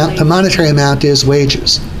monetary amount is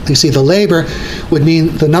wages. You see, the labor would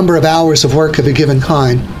mean the number of hours of work of a given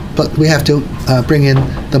kind, but we have to bring in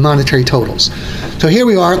the monetary totals. So here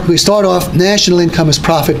we are. We start off, national income is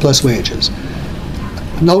profit plus wages.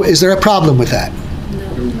 No, is there a problem with that?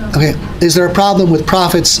 No. Okay. Is there a problem with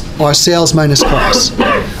profits or sales minus costs?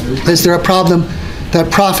 Is there a problem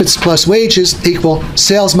that profits plus wages equal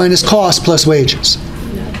sales minus costs plus wages?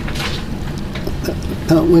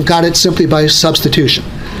 No. We've got it simply by substitution.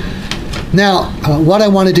 Now, what I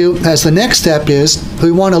want to do as the next step is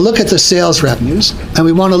we want to look at the sales revenues, and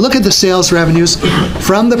we want to look at the sales revenues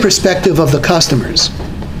from the perspective of the customers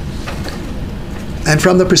and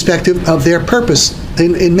from the perspective of their purpose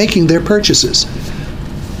in making their purchases.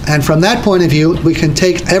 And from that point of view, we can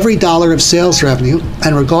take every dollar of sales revenue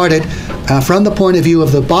and regard it from the point of view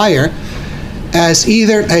of the buyer as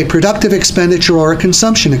either a productive expenditure or a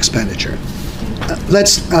consumption expenditure.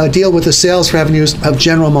 Let's deal with the sales revenues of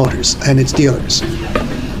General Motors and its dealers.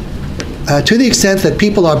 To the extent that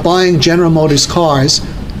people are buying General Motors cars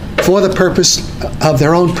for the purpose of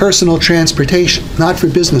their own personal transportation, not for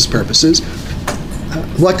business purposes,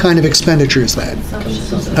 what kind of expenditure is that?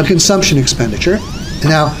 A consumption expenditure.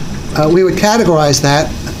 Now, we would categorize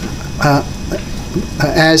that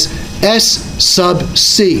as S sub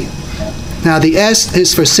C. Now, the S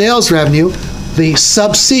is for sales revenue. The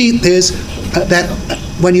sub C is that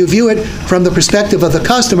when you view it from the perspective of the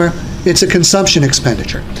customer, it's a consumption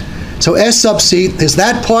expenditure. So S sub C is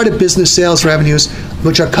that part of business sales revenues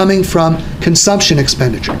which are coming from consumption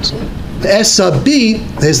expenditures. S sub B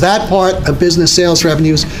is that part of business sales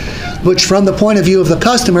revenues which from the point of view of the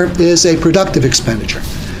customer is a productive expenditure.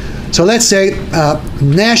 So let's say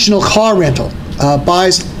National Car Rental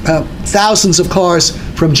buys thousands of cars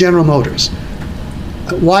from General Motors.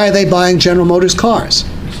 Why are they buying General Motors cars?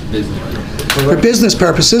 For business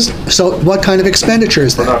purposes. So what kind of expenditure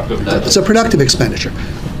is that? It's a productive expenditure.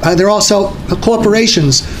 There are also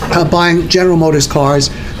corporations buying General Motors cars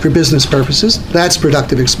for business purposes. That's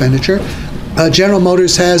productive expenditure. General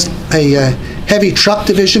Motors has a heavy truck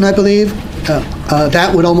division, I believe.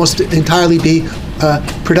 That would almost entirely be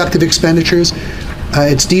productive expenditures.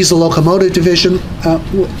 Its diesel locomotive division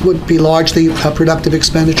would be largely productive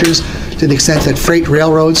expenditures to the extent that freight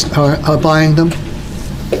railroads are buying them.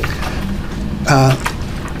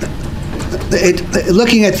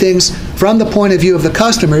 Looking at things from the point of view of the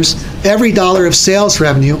customers, every dollar of sales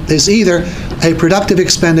revenue is either a productive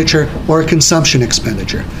expenditure or a consumption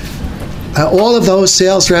expenditure. All of those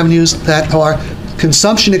sales revenues that are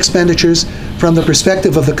consumption expenditures from the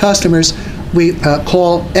perspective of the customers, we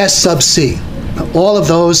call S sub C. All of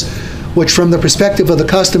those which from the perspective of the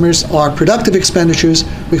customers are productive expenditures,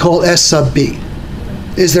 we call S sub B.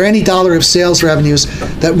 Is there any dollar of sales revenues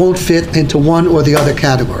that won't fit into one or the other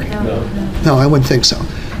category? No, I wouldn't think so.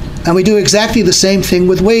 And we do exactly the same thing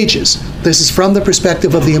with wages. This is from the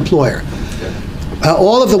perspective of the employer.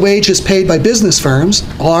 All of the wages paid by business firms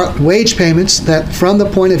are wage payments that, from the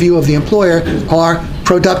point of view of the employer, are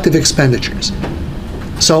productive expenditures.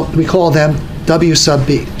 So we call them W sub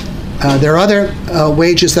B. There are other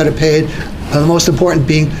wages that are paid, the most important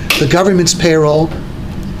being the government's payroll,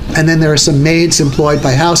 and then there are some maids employed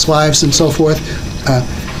by housewives and so forth,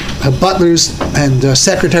 butlers and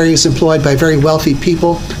secretaries employed by very wealthy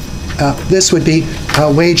people. This would be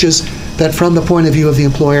wages that from the point of view of the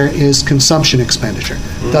employer is consumption expenditure,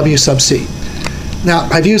 W sub C. Now,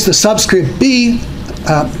 I've used the subscript B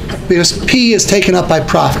because P is taken up by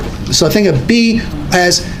profit. So think of B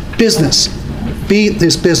as business. B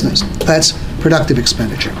is business. That's productive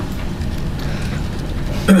expenditure.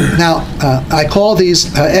 Now, I call these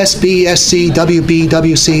SB, SC, WB,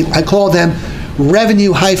 WC, I call them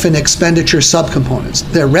revenue-expenditure subcomponents.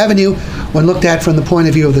 They're revenue when looked at from the point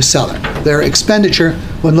of view of the seller. They're expenditure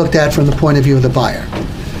when looked at from the point of view of the buyer.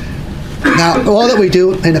 Now, all that we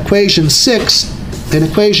do in equation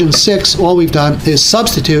 6, all we've done is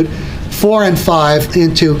substitute 4 and 5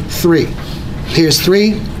 into 3. Here's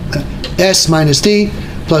 3, S minus D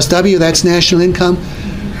plus W, that's national income.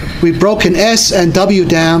 We've broken S and W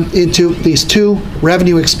down into these two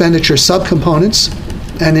revenue expenditure subcomponents,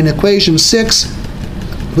 and in equation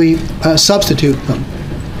 6, we substitute them.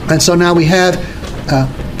 And so now we have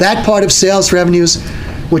that part of sales revenues,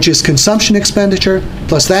 which is consumption expenditure,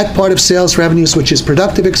 plus that part of sales revenues, which is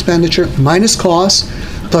productive expenditure, minus costs,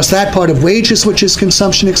 plus that part of wages, which is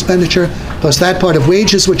consumption expenditure, plus that part of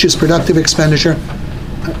wages, which is productive expenditure.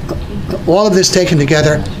 All of this taken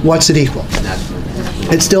together, what's it equal?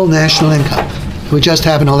 It's still national income. We just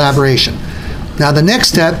have an elaboration. Now the next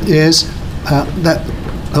step is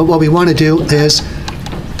what we want to do is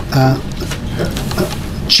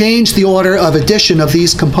change the order of addition of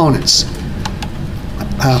these components.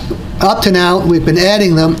 Up to now, we've been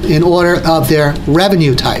adding them in order of their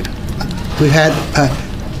revenue type. We've had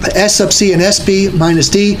S sub C and SB minus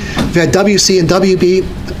D. We've had WC and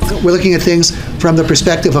WB. We're looking at things from the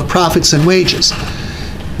perspective of profits and wages.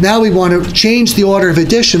 Now we want to change the order of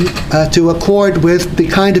addition to accord with the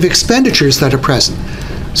kind of expenditures that are present.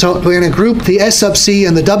 So we're going to group the S sub C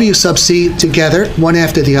and the W sub C together, one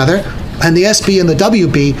after the other, and the SB and the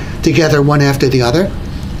WB together, one after the other,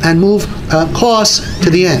 and move costs to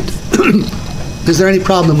the end. Is there any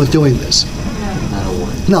problem with doing this?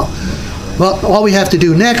 No. Well, all we have to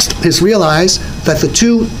do next is realize that the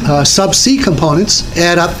two sub C components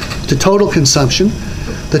add up to total consumption.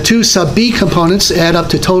 The two sub B components add up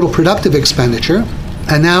to total productive expenditure.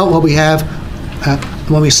 And now what we have,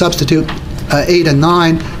 when we substitute 8 and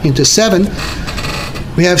 9 into 7,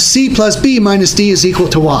 we have C plus B minus D is equal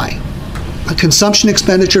to Y. A consumption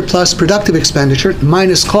expenditure plus productive expenditure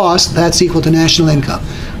minus cost, that's equal to national income.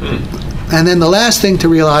 And then the last thing to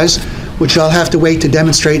realize, which I'll have to wait to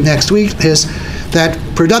demonstrate next week, is that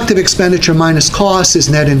productive expenditure minus cost is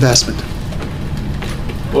net investment.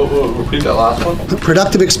 We'll repeat that last one.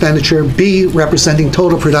 Productive expenditure, B representing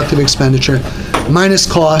total productive expenditure, minus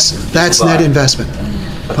cost, that's net investment.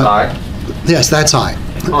 That's I? Yes, that's I.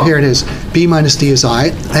 Here it is. B minus D is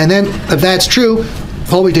I. And then, if that's true,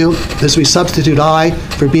 all we do is we substitute I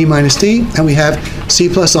for B minus D, and we have C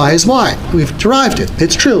plus I is Y. We've derived it.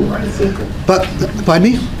 It's true. But,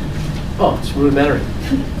 pardon me? Oh, it's rudimentary.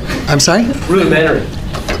 I'm sorry? Rudimentary.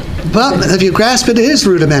 Well, if you grasp it, it is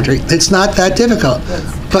rudimentary. It's not that difficult.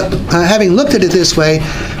 But having looked at it this way,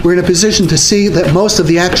 we're in a position to see that most of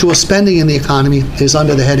the actual spending in the economy is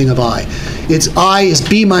under the heading of I. It's I is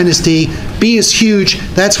B minus D. B is huge.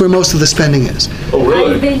 That's where most of the spending is. Oh,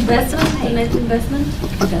 really? The investment, net investment?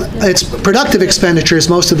 It's productive expenditure is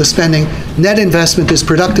most of the spending. Net investment is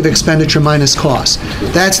productive expenditure minus cost.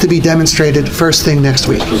 That's to be demonstrated first thing next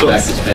week. Goes back to spending.